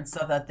 or different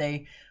stuff that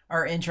they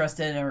are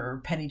interested in,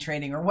 or penny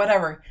trading or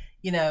whatever,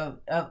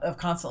 of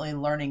constantly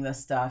learning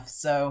this stuff.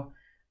 So,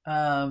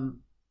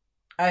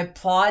 I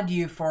applaud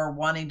you for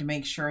wanting to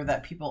make sure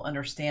that people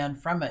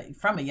understand from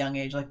a young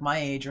age, like my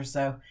age or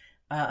so,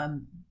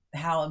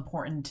 how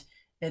important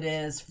it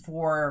is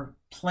for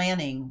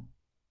planning,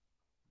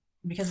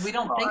 because we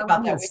don't think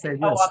about that. We think,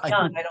 oh, I'm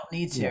young, I don't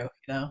need to,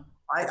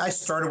 I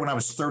started when I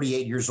was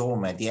 38 years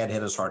old. My dad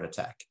had his heart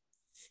attack.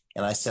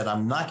 And I said,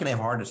 I'm not going to have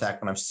a heart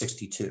attack when I'm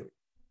 62.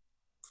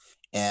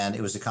 And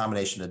it was a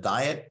combination of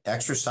diet,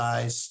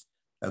 exercise,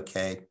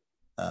 okay,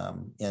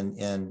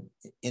 and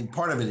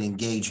part of it,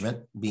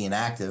 engagement, being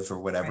active or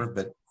whatever.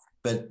 Right.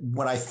 But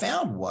what I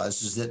found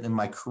is that in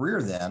my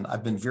career then,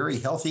 I've been very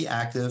healthy,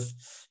 active,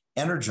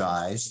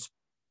 energized,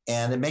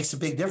 and it makes a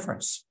big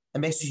difference. It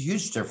makes a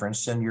huge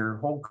difference in your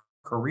whole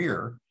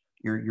career,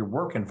 your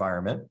work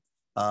environment.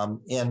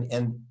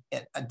 And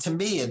to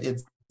me,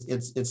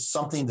 it's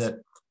something that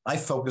I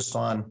focused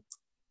on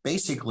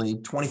basically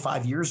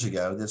 25 years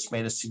ago that's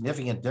made a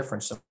significant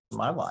difference in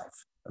my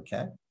life,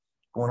 okay,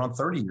 going on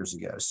 30 years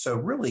ago. So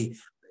really,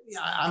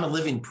 I'm a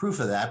living proof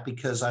of that,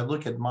 because I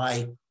look at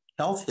my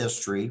health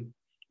history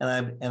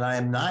and I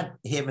am not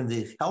having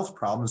the health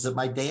problems that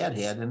my dad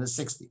had in his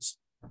 60s,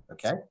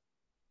 okay?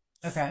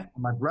 Okay.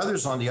 My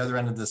brother's on the other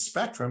end of the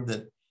spectrum,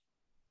 that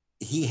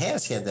he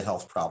has had the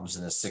health problems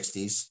in his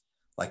 60s,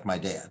 like my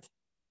dad.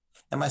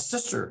 And my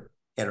sister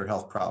had her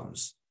health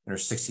problems in her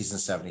 60s and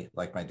 70s,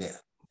 like my dad.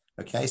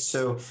 Okay,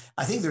 so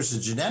I think there's a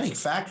genetic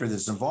factor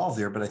that's involved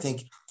there, but I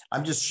think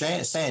I'm just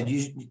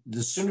saying,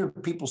 the sooner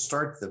people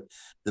start,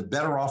 the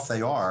better off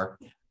they are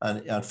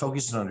on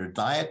focusing on their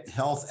diet,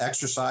 health,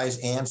 exercise,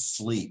 and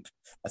sleep.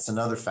 That's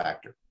another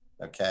factor.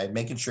 Okay,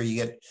 making sure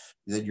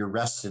that you're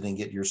rested and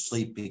get your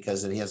sleep,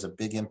 because it has a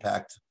big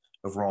impact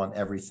overall on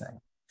everything.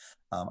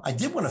 I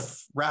did want to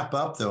wrap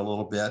up though a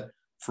little bit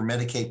for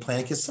Medicaid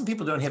planning, because some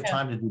people don't have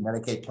time to do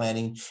Medicaid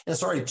planning, and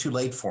it's already too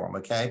late for them,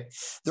 okay?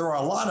 There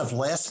are a lot of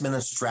last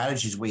minute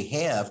strategies we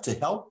have to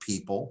help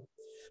people,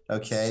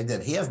 okay,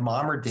 that have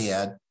mom or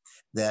dad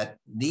that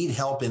need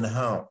help in the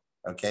home,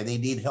 okay? They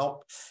need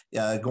help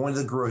going to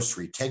the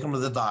grocery, taking them to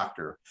the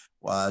doctor,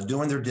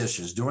 doing their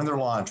dishes, doing their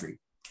laundry.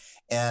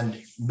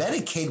 And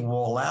Medicaid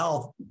will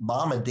allow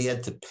mom and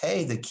dad to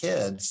pay the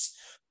kids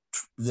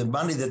the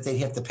money that they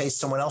have to pay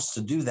someone else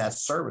to do that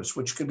service,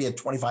 which could be at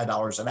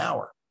 $25 an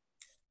hour.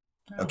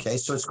 Okay,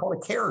 so it's called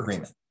a care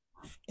agreement.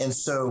 And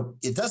so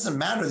it doesn't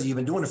matter that you've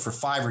been doing it for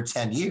 5 or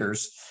 10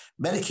 years.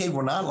 Medicaid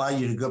will not allow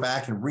you to go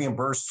back and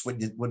reimburse what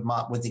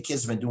the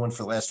kids have been doing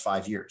for the last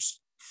 5 years.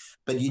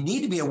 But you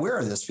need to be aware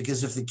of this,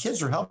 because if the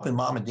kids are helping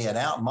mom and dad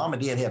out, and mom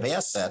and dad have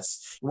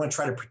assets, you want to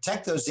try to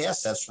protect those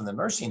assets from the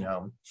nursing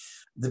home.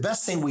 The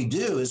best thing we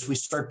do is we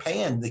start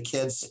paying the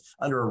kids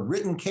under a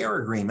written care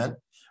agreement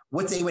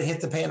what they would have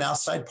to pay an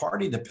outside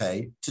party to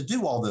pay to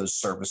do all those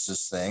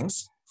services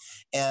things.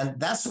 And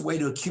that's a way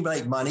to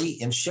accumulate money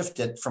and shift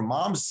it from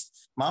mom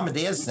and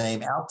dad's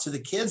name out to the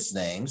kids'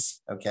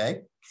 names,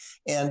 okay?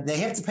 And they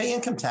have to pay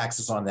income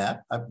taxes on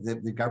that.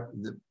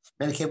 The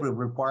Medicaid would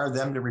require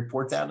them to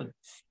report that,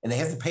 and they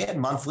have to pay it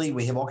monthly.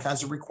 We have all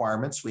kinds of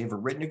requirements. We have a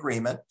written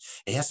agreement.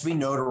 It has to be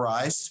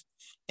notarized.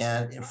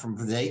 And from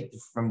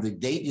the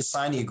date you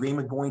sign the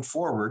agreement going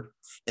forward,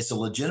 it's a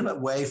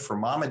legitimate way for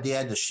mom and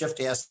dad to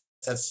shift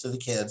assets to the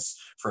kids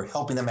for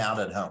helping them out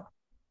at home,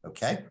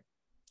 okay?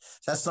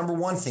 So that's number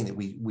one thing that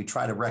we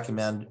try to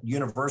recommend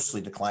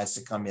universally to clients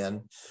that come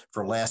in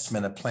for last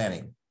minute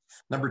planning.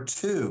 Number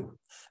two,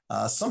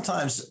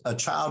 sometimes a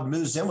child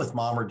moves in with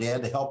mom or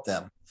dad to help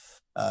them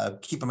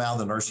keep them out of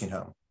the nursing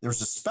home.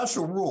 There's a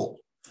special rule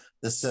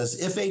that says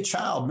if a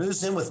child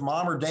moves in with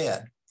mom or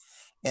dad,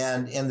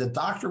 and the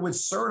doctor would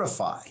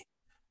certify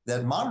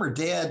that mom or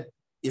dad,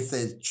 if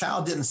the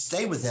child didn't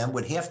stay with them,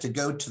 would have to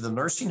go to the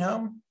nursing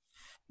home,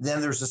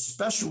 then there's a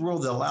special rule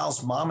that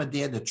allows mom and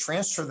dad to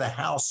transfer the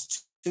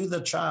house to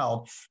the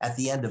child at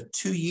the end of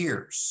 2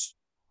 years.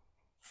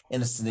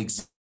 And it's an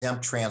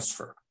exempt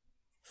transfer.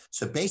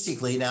 So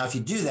basically, now, if you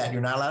do that,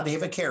 you're not allowed to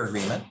have a care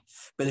agreement.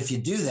 But if you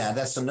do that,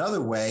 that's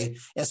another way,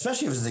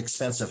 especially if it's an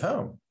expensive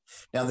home.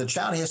 Now, the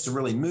child has to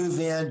really move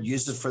in,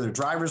 use it for their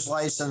driver's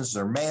license,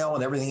 their mail,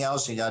 and everything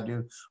else. You got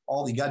to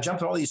jump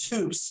through all these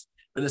hoops,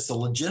 but it's a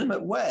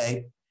legitimate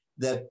way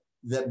that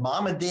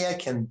mom and dad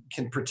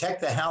can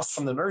protect the house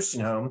from the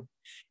nursing home.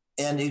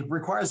 And it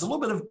requires a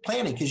little bit of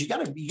planning, because you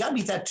got to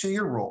meet that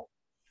 2-year rule.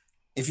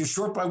 If you're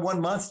short by 1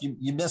 month,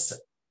 you miss it.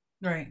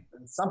 Right.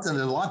 It's something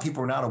that a lot of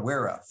people are not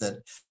aware of. And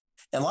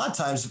a lot of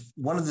times,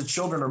 one of the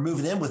children are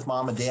moving in with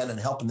mom and dad and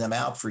helping them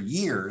out for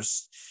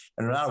years,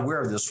 and they're not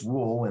aware of this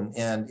rule.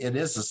 And it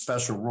is a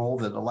special rule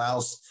that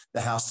allows the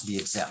house to be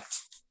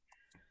exempt.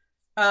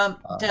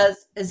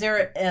 Is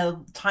there a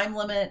time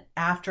limit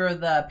after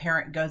the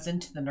parent goes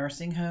into the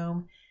nursing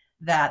home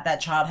that that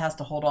child has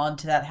to hold on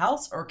to that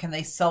house, or can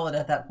they sell it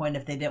at that point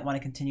if they didn't want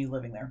to continue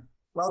living there?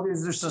 Well,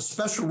 there's some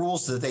special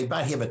rules that they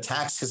might have a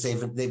tax because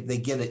they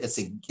get it.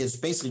 It's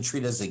basically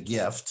treated as a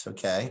gift,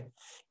 okay?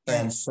 Right.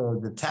 And so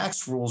the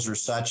tax rules are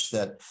such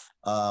that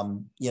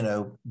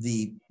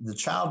the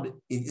child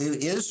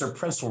it is their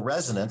principal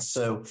residence.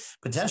 So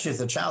potentially, if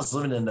the child's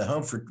living in the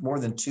home for more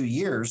than 2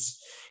 years,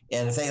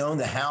 and if they own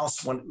the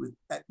house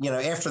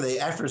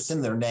after it's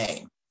in their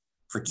name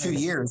for 2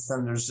 years,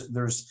 then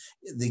there's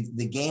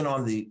the gain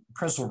on the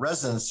principal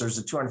residence. There's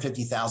a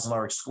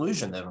 $250,000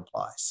 exclusion that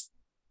applies.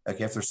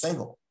 Okay, if they're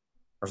single,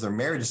 or if they're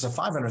married, it's a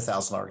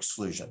 $500,000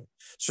 exclusion.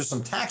 So there's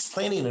some tax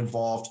planning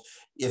involved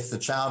if the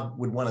child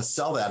would want to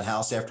sell that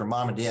house after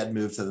mom and dad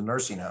move to the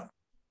nursing home.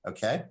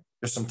 Okay,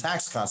 there's some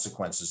tax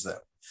consequences though.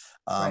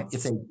 Right.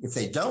 If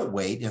they don't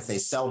wait, if they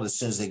sell it as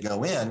soon as they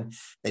go in,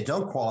 they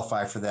don't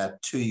qualify for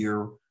that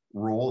 2-year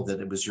rule that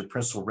it was your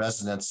principal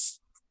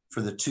residence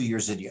for the 2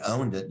 years that you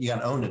owned it. You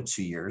got to own it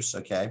 2 years.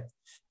 Okay.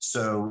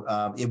 So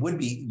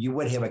you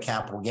would have a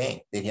capital gain.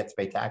 They'd have to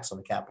pay tax on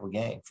the capital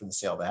gain for the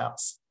sale of the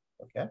house.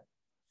 Okay.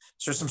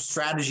 So there's some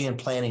strategy and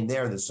planning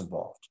there that's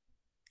involved.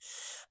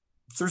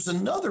 There's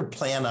another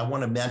plan I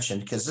want to mention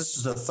because this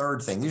is the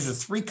third thing. These are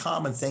 3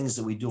 common things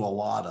that we do a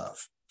lot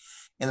of,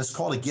 and it's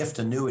called a gift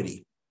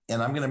annuity.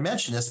 And I'm going to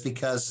mention this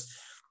because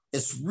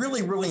it's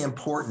really, really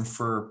important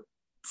for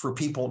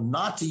people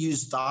not to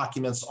use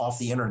documents off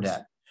the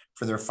internet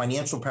for their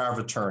financial power of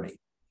attorney,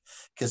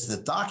 because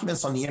the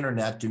documents on the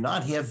internet do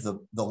not have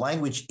the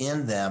language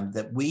in them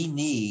that we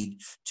need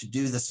to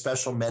do the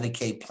special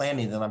Medicaid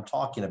planning that I'm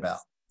talking about.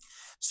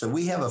 So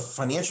we have a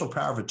financial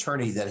power of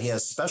attorney that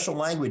has special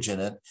language in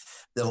it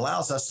that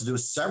allows us to do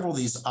several of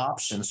these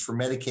options for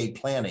Medicaid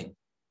planning.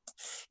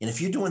 And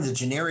if you're doing the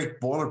generic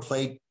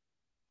boilerplate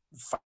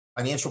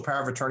financial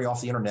power of attorney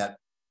off the internet,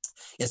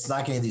 it's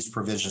not going to have these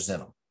provisions in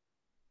them.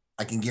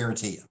 I can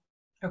guarantee you.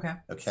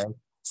 Okay.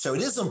 So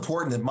it is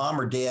important that mom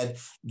or dad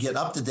get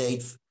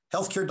up-to-date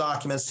healthcare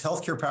documents,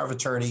 healthcare power of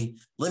attorney,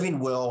 living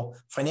will,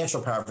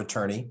 financial power of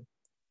attorney.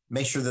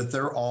 Make sure that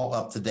they're all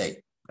up to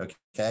date.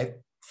 Okay.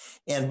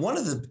 And one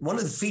of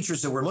the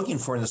features that we're looking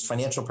for in this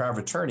financial power of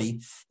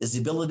attorney is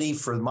the ability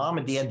for mom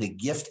and dad to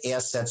gift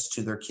assets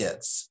to their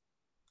kids.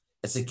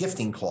 It's a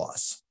gifting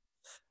clause.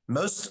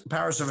 Most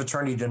powers of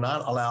attorney do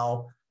not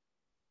allow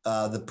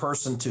the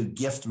person to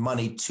gift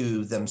money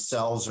to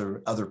themselves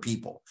or other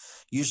people.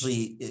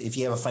 Usually, if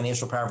you have a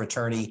financial power of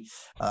attorney,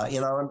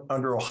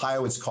 under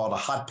Ohio, it's called a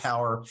hot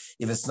power.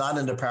 If it's not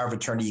in the power of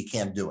attorney, you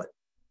can't do it.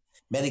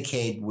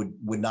 Medicaid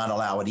would not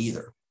allow it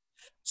either.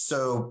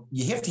 So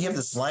you have to have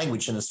this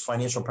language in this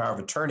financial power of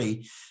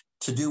attorney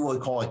to do what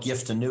we call a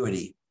gift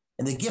annuity.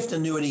 And the gift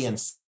annuity in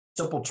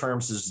simple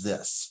terms is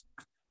this.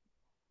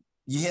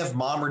 You have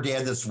mom or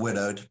dad that's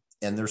widowed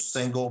and they're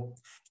single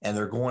and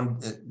they're going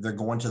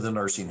to the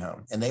nursing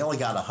home and they only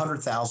got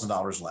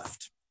 $100,000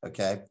 left.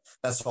 Okay.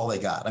 That's all they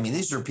got. I mean,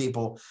 these are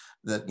people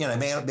that,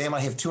 they might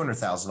have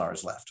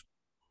 $200,000 left.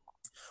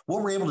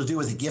 What we're able to do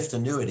with a gift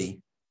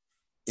annuity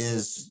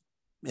is,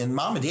 and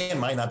mom and dad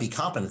might not be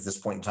competent at this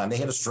point in time. They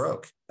had a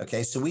stroke.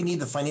 Okay. So we need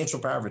the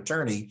financial power of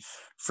attorney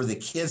for the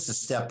kids to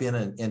step in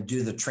and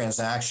do the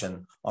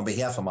transaction on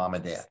behalf of mom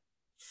and dad.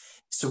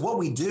 So what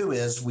we do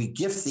is we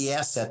gift the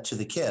asset to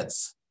the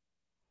kids.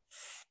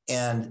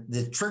 And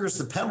it triggers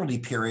the penalty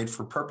period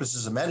for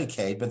purposes of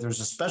Medicaid, but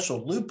there's a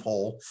special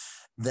loophole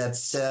that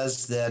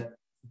says that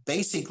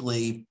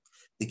basically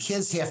the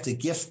kids have to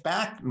gift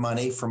back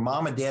money for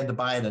mom and dad to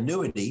buy an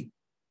annuity.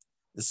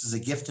 This is a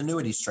gift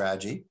annuity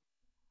strategy,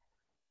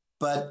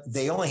 but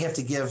they only have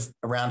to give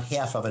around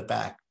half of it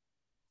back.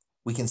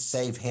 We can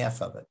save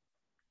half of it.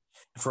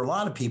 For a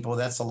lot of people,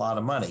 that's a lot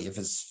of money. If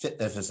it's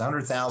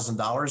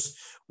 $100,000,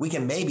 we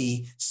can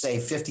maybe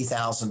save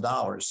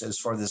 $50,000 as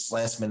for this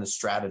last minute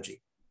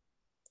strategy.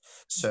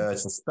 So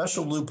it's a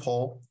special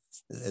loophole.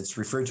 It's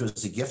referred to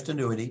as a gift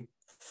annuity.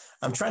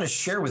 I'm trying to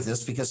share with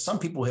this because some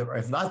people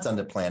have not done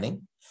the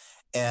planning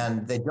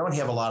and they don't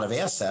have a lot of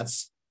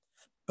assets,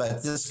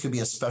 but this could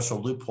be a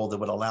special loophole that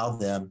would allow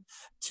them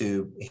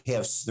to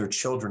have their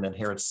children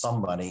inherit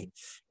some money.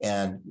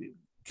 And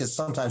because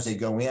sometimes they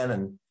go in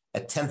and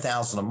at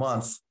 $10,000 a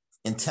month,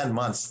 in 10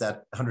 months,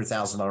 that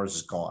 $100,000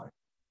 is gone.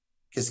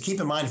 Because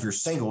keep in mind, if you're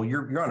single,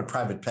 you're on a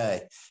private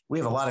pay. We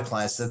have a lot of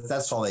clients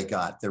that's all they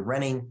got. They're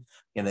renting,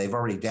 they've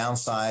already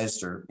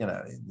downsized, or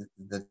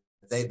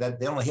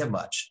they only have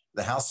much.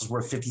 The house is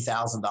worth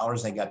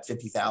 $50,000. They got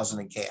 $50,000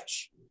 in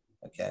cash.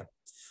 Okay,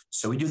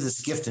 so we do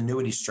this gift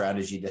annuity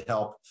strategy to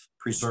help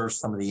preserve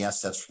some of the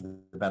assets for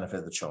the benefit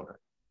of the children.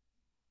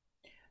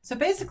 So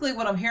basically,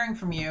 what I'm hearing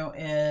from you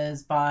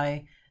is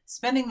by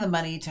spending the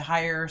money to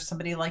hire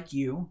somebody like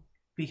you,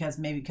 because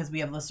we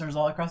have listeners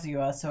all across the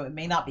U.S., so it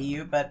may not be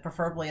you, but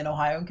preferably in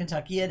Ohio and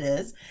Kentucky it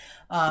is,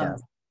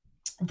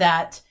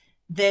 that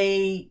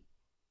they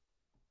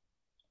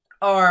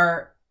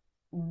are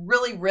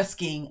really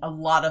risking a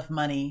lot of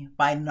money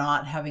by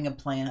not having a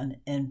plan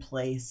in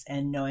place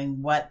and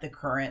knowing what the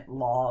current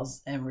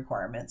laws and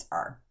requirements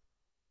are.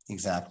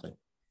 Exactly.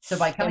 So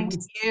by coming to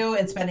you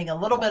and spending a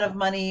little bit of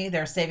money,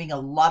 they're saving a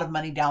lot of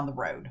money down the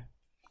road.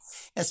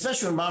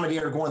 Especially when mom and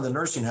dad are going to the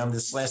nursing home,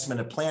 this last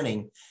minute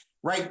planning,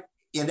 right?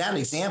 In that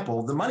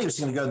example, the money was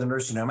going to go to the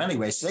nursing home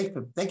anyway. So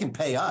they can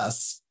pay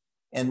us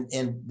and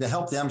to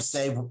help them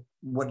save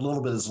what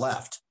little bit is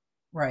left.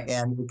 Right.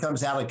 And it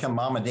comes out of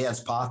mom and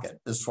dad's pocket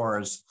as far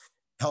as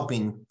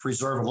helping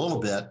preserve a little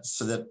bit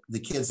so that the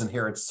kids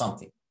inherit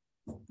something.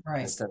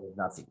 Right. Instead of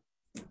nothing.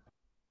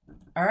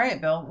 All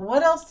right, Bill.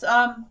 What else?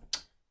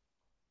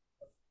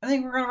 I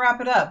think we're going to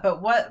wrap it up,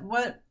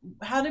 but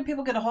how do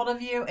people get a hold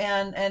of you,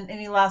 and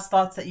any last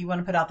thoughts that you want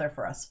to put out there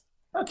for us?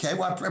 Okay.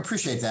 Well, I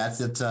appreciate that.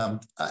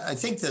 I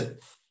think that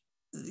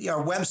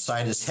our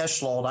website is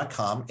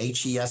heschlaw.com,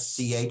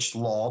 HESCH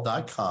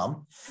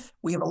law.com.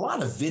 We have a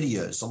lot of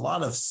videos, a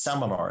lot of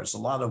seminars, a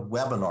lot of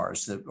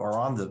webinars that are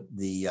on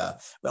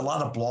a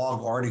lot of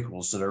blog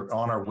articles that are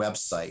on our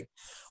website.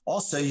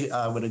 Also,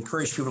 I would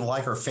encourage people to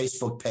like our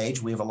Facebook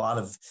page. We have a lot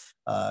of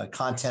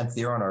content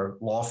there on our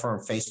law firm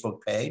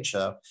Facebook page,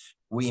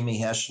 William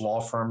E. Hesch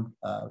Law Firm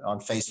on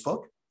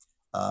Facebook.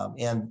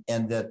 And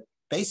that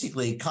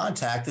basically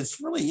contact.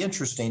 It's really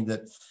interesting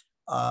that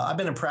I've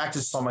been in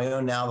practice on my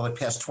own now the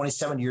past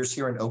 27 years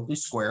here in Oakley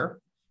Square,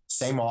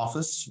 same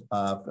office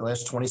for the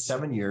last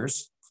 27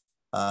 years.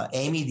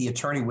 Amy, the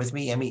attorney with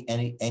me,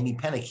 Amy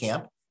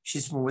Pennicamp,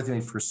 she's been with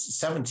me for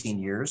 17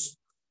 years.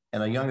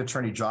 And a young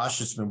attorney, Josh,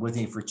 has been with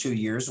me for 2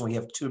 years, and we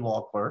have 2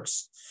 law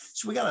clerks.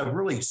 So we got a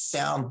really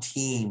sound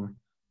team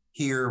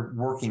here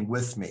working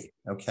with me,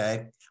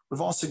 okay?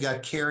 We've also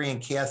got Carrie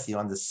and Kathy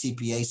on the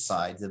CPA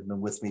side that have been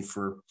with me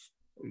for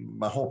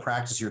my whole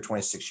practice here,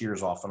 26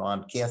 years off and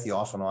on. Kathy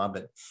off and on,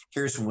 but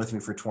Carrie's been with me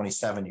for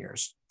 27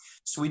 years.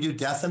 So we do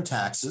death and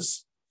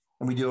taxes.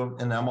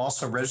 And I'm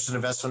also a registered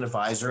investment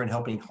advisor and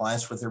helping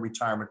clients with their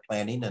retirement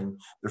planning and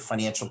their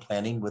financial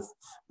planning with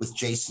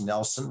Jason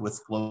Nelson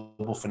with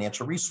Global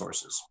Financial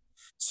Resources.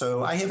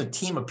 So I have a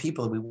team of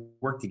people that we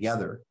work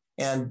together,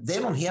 and they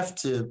don't have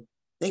to,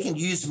 they can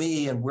use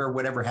me and wear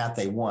whatever hat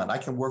they want. I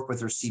can work with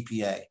their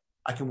CPA.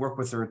 I can work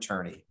with their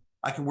attorney.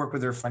 I can work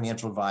with their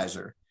financial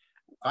advisor.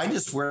 I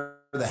just wear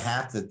the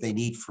hat that they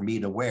need for me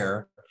to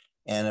wear.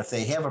 And if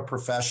they have a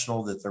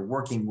professional that they're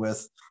working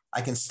with,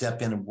 I can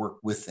step in and work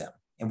with them,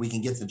 and we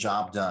can get the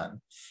job done.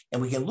 And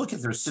we can look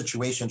at their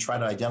situation, try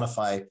to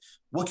identify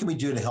what can we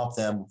do to help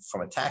them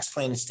from a tax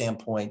planning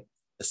standpoint,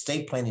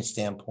 estate planning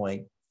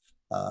standpoint,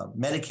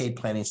 Medicaid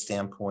planning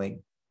standpoint.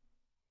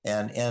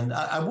 And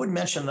I would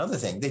mention another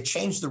thing. They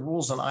changed the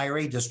rules on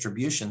IRA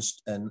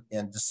distributions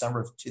in December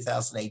of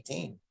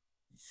 2018.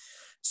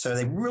 So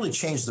they really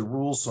changed the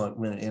rules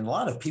and a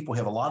lot of people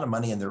have a lot of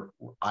money in their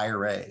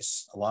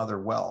IRAs, a lot of their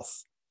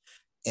wealth.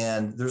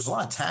 And there's a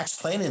lot of tax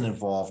planning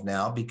involved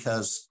now,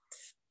 because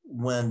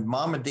when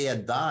mom and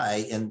dad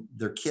die and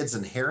their kids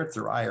inherit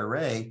their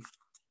IRA,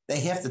 they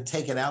have to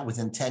take it out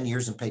within 10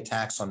 years and pay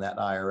tax on that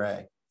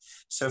IRA.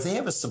 So if they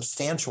have a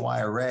substantial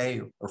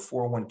IRA or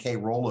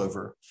 401k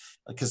rollover,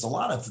 because a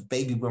lot of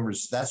baby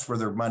boomers, that's where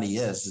their money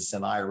is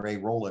in IRA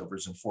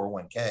rollovers and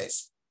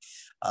 401ks.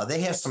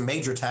 They have some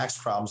major tax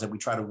problems that we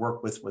try to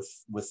work with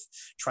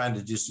trying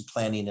to do some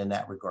planning in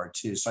that regard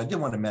too. So I did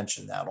want to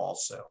mention that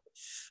also.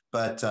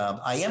 But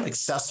I am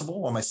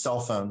accessible on my cell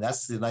phone.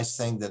 That's the nice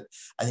thing that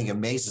I think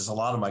amazes a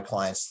lot of my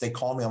clients. They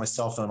call me on my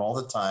cell phone all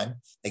the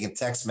time. They can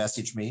text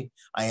message me.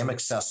 I am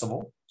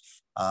accessible.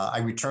 I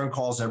return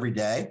calls every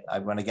day.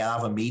 When I get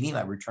out of a meeting,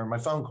 I return my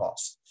phone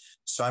calls.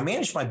 So I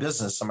manage my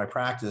business and my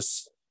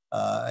practice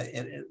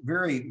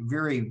very,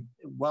 very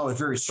well. It's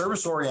very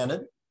service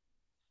oriented,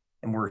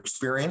 and we're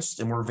experienced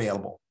and we're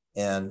available.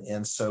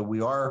 And so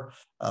we are,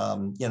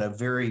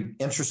 very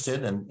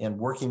interested in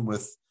working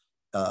with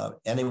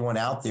anyone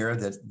out there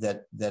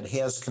that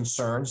has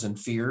concerns and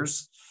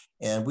fears,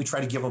 and we try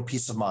to give them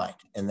peace of mind.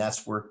 And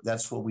that's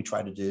what we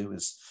try to do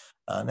is,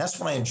 and that's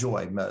what I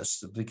enjoy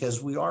most,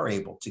 because we are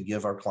able to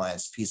give our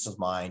clients peace of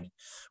mind.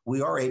 We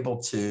are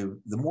able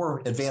to, the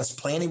more advanced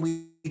planning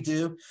we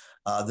do,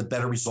 the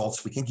better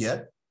results we can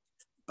get.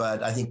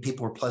 But I think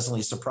people are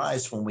pleasantly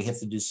surprised when we have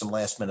to do some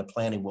last minute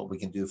planning, what we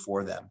can do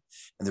for them.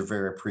 And they're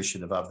very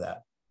appreciative of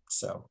that.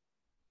 So.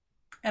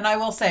 And I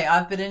will say,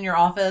 I've been in your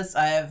office.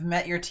 I have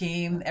met your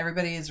team.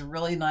 Everybody is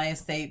really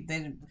nice. They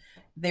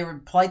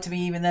were polite to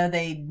me, even though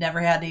they never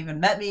had even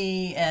met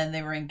me, and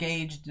they were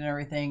engaged and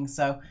everything.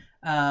 So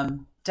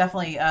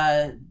definitely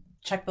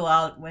check Bill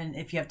out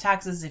if you have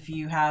taxes, if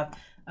you have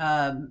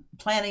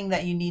planning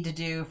that you need to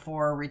do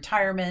for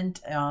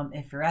retirement.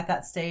 If you're at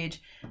that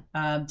stage,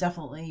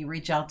 definitely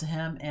reach out to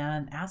him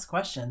and ask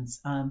questions.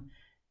 Can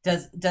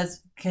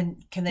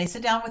they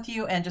sit down with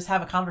you and just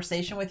have a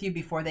conversation with you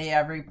before they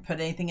ever put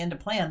anything into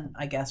plan,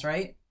 I guess,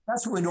 right?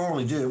 That's what we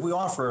normally do. We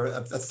offer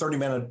a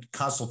 30-minute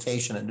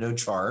consultation at no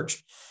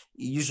charge.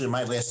 Usually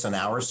might last an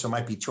hour, so it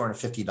might be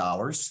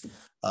 $250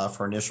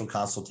 for initial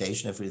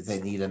consultation if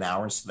they need an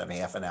hour instead of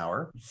half an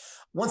hour.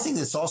 One thing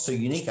that's also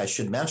unique, I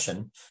should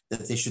mention,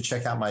 that they should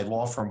check out my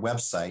law firm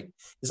website,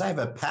 is I have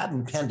a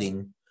patent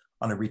pending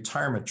on a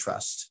retirement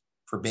trust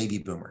for baby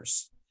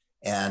boomers.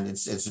 And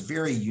it's a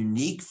very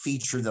unique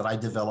feature that I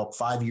developed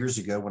 5 years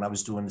ago when I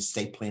was doing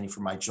estate planning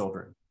for my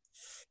children.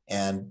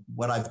 And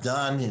what I've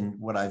done and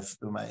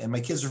my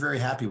kids are very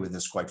happy with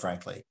this, quite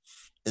frankly,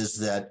 is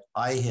that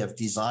I have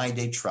designed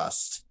a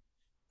trust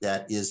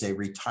that is a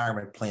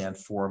retirement plan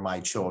for my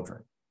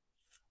children.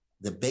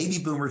 The baby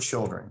boomer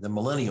children, the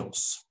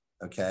millennials,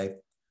 okay?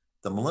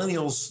 The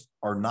millennials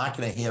are not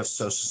going to have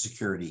Social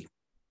Security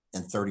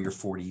in 30 or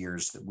 40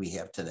 years that we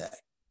have today,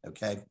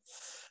 okay?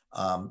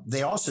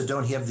 They also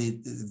don't have the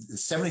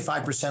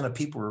 75% of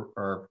people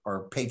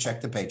are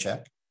paycheck to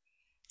paycheck.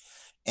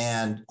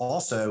 And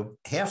also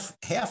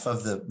half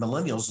of the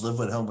millennials live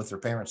at home with their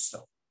parents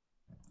still.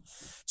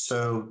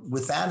 So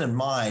with that in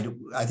mind,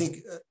 I think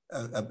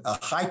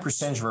a high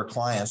percentage of our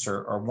clients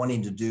are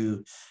wanting to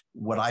do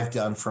what I've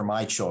done for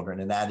my children.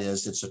 And that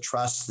is, it's a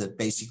trust that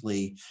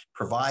basically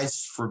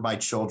provides for my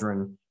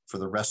children for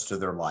the rest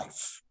of their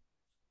life.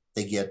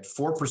 They get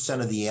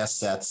 4% of the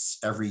assets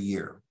every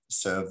year.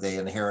 So if they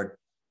inherit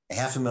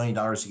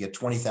 $500,000, they get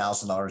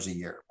 $20,000 a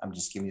year. I'm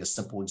just giving you a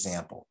simple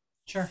example.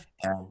 Sure.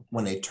 And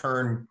when they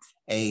turn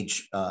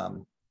age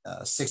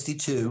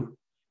 62,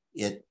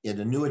 it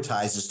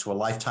annuitizes to a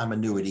lifetime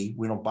annuity.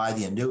 We don't buy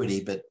the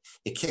annuity, but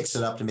it kicks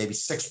it up to maybe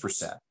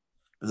 6%.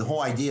 But the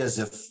whole idea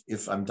is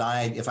if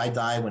I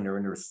die when they're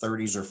in their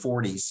 30s or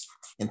 40s,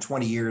 in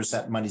 20 years,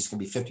 that money's going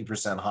to be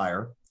 50%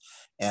 higher.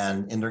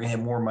 And they're going to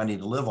have more money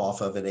to live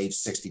off of at age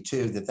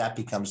 62, that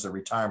becomes the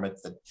retirement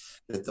that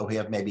they'll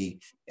have. Maybe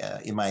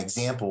in my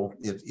example,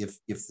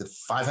 if the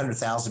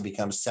 500,000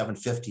 becomes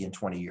 750 in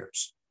 20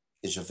 years,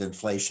 is of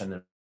inflation,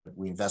 and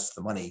we invest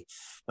the money. In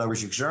other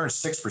words, you can earn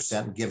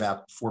 6% and give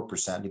out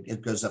 4%.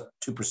 It goes up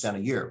 2% a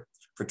year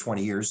for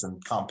 20 years,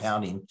 and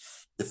compounding,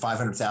 the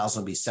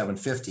 500,000 will be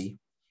 750,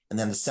 and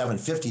then the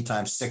 750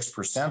 times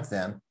 6%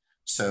 then.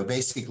 So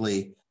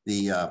basically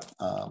they're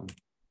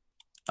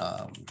going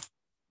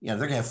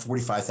to have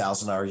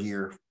 $45,000 a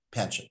year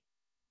pension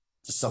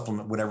to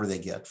supplement whatever they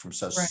get from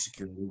Social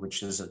Security,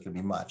 which is, it can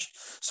be much.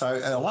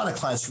 So a lot of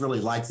clients really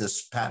like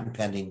this patent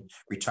pending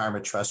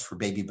retirement trust for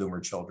baby boomer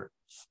children.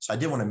 So I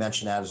did want to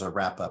mention that as a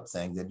wrap up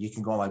thing, that you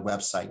can go on my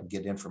website and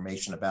get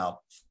information about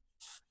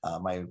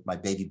my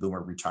baby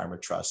boomer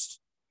retirement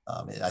trust.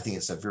 I think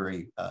it's a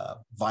very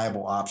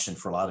viable option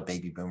for a lot of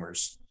baby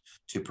boomers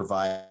to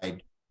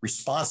provide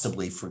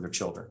responsibly for their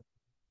children.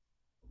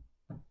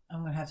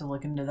 I'm going to have to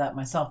look into that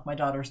myself. My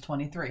daughter's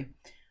 23.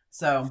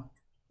 So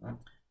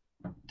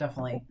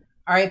definitely.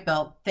 All right,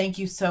 Bill, thank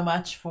you so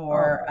much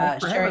for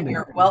sharing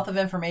your wealth of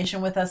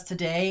information with us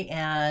today.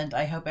 And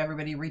I hope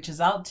everybody reaches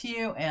out to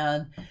you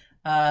and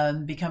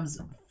becomes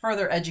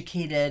further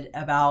educated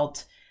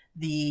about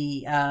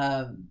the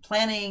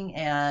planning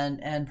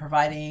and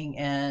providing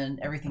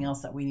and everything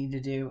else that we need to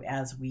do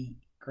as we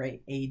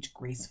age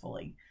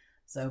gracefully.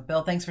 So,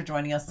 Bill, thanks for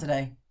joining us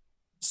today.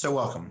 So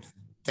welcome.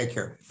 Take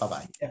care.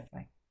 Bye-bye. Yeah,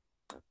 bye.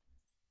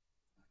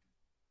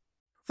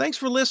 Thanks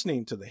for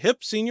listening to the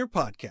HIP Senior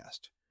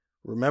Podcast.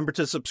 Remember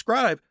to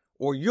subscribe,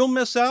 or you'll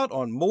miss out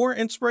on more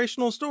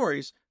inspirational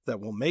stories that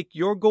will make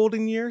your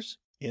golden years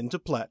into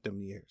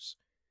platinum years.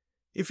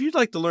 If you'd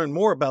like to learn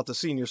more about the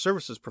senior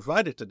services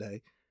provided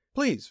today,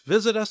 please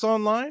visit us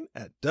online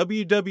at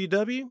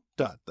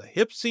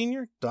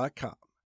www.thehipsenior.com.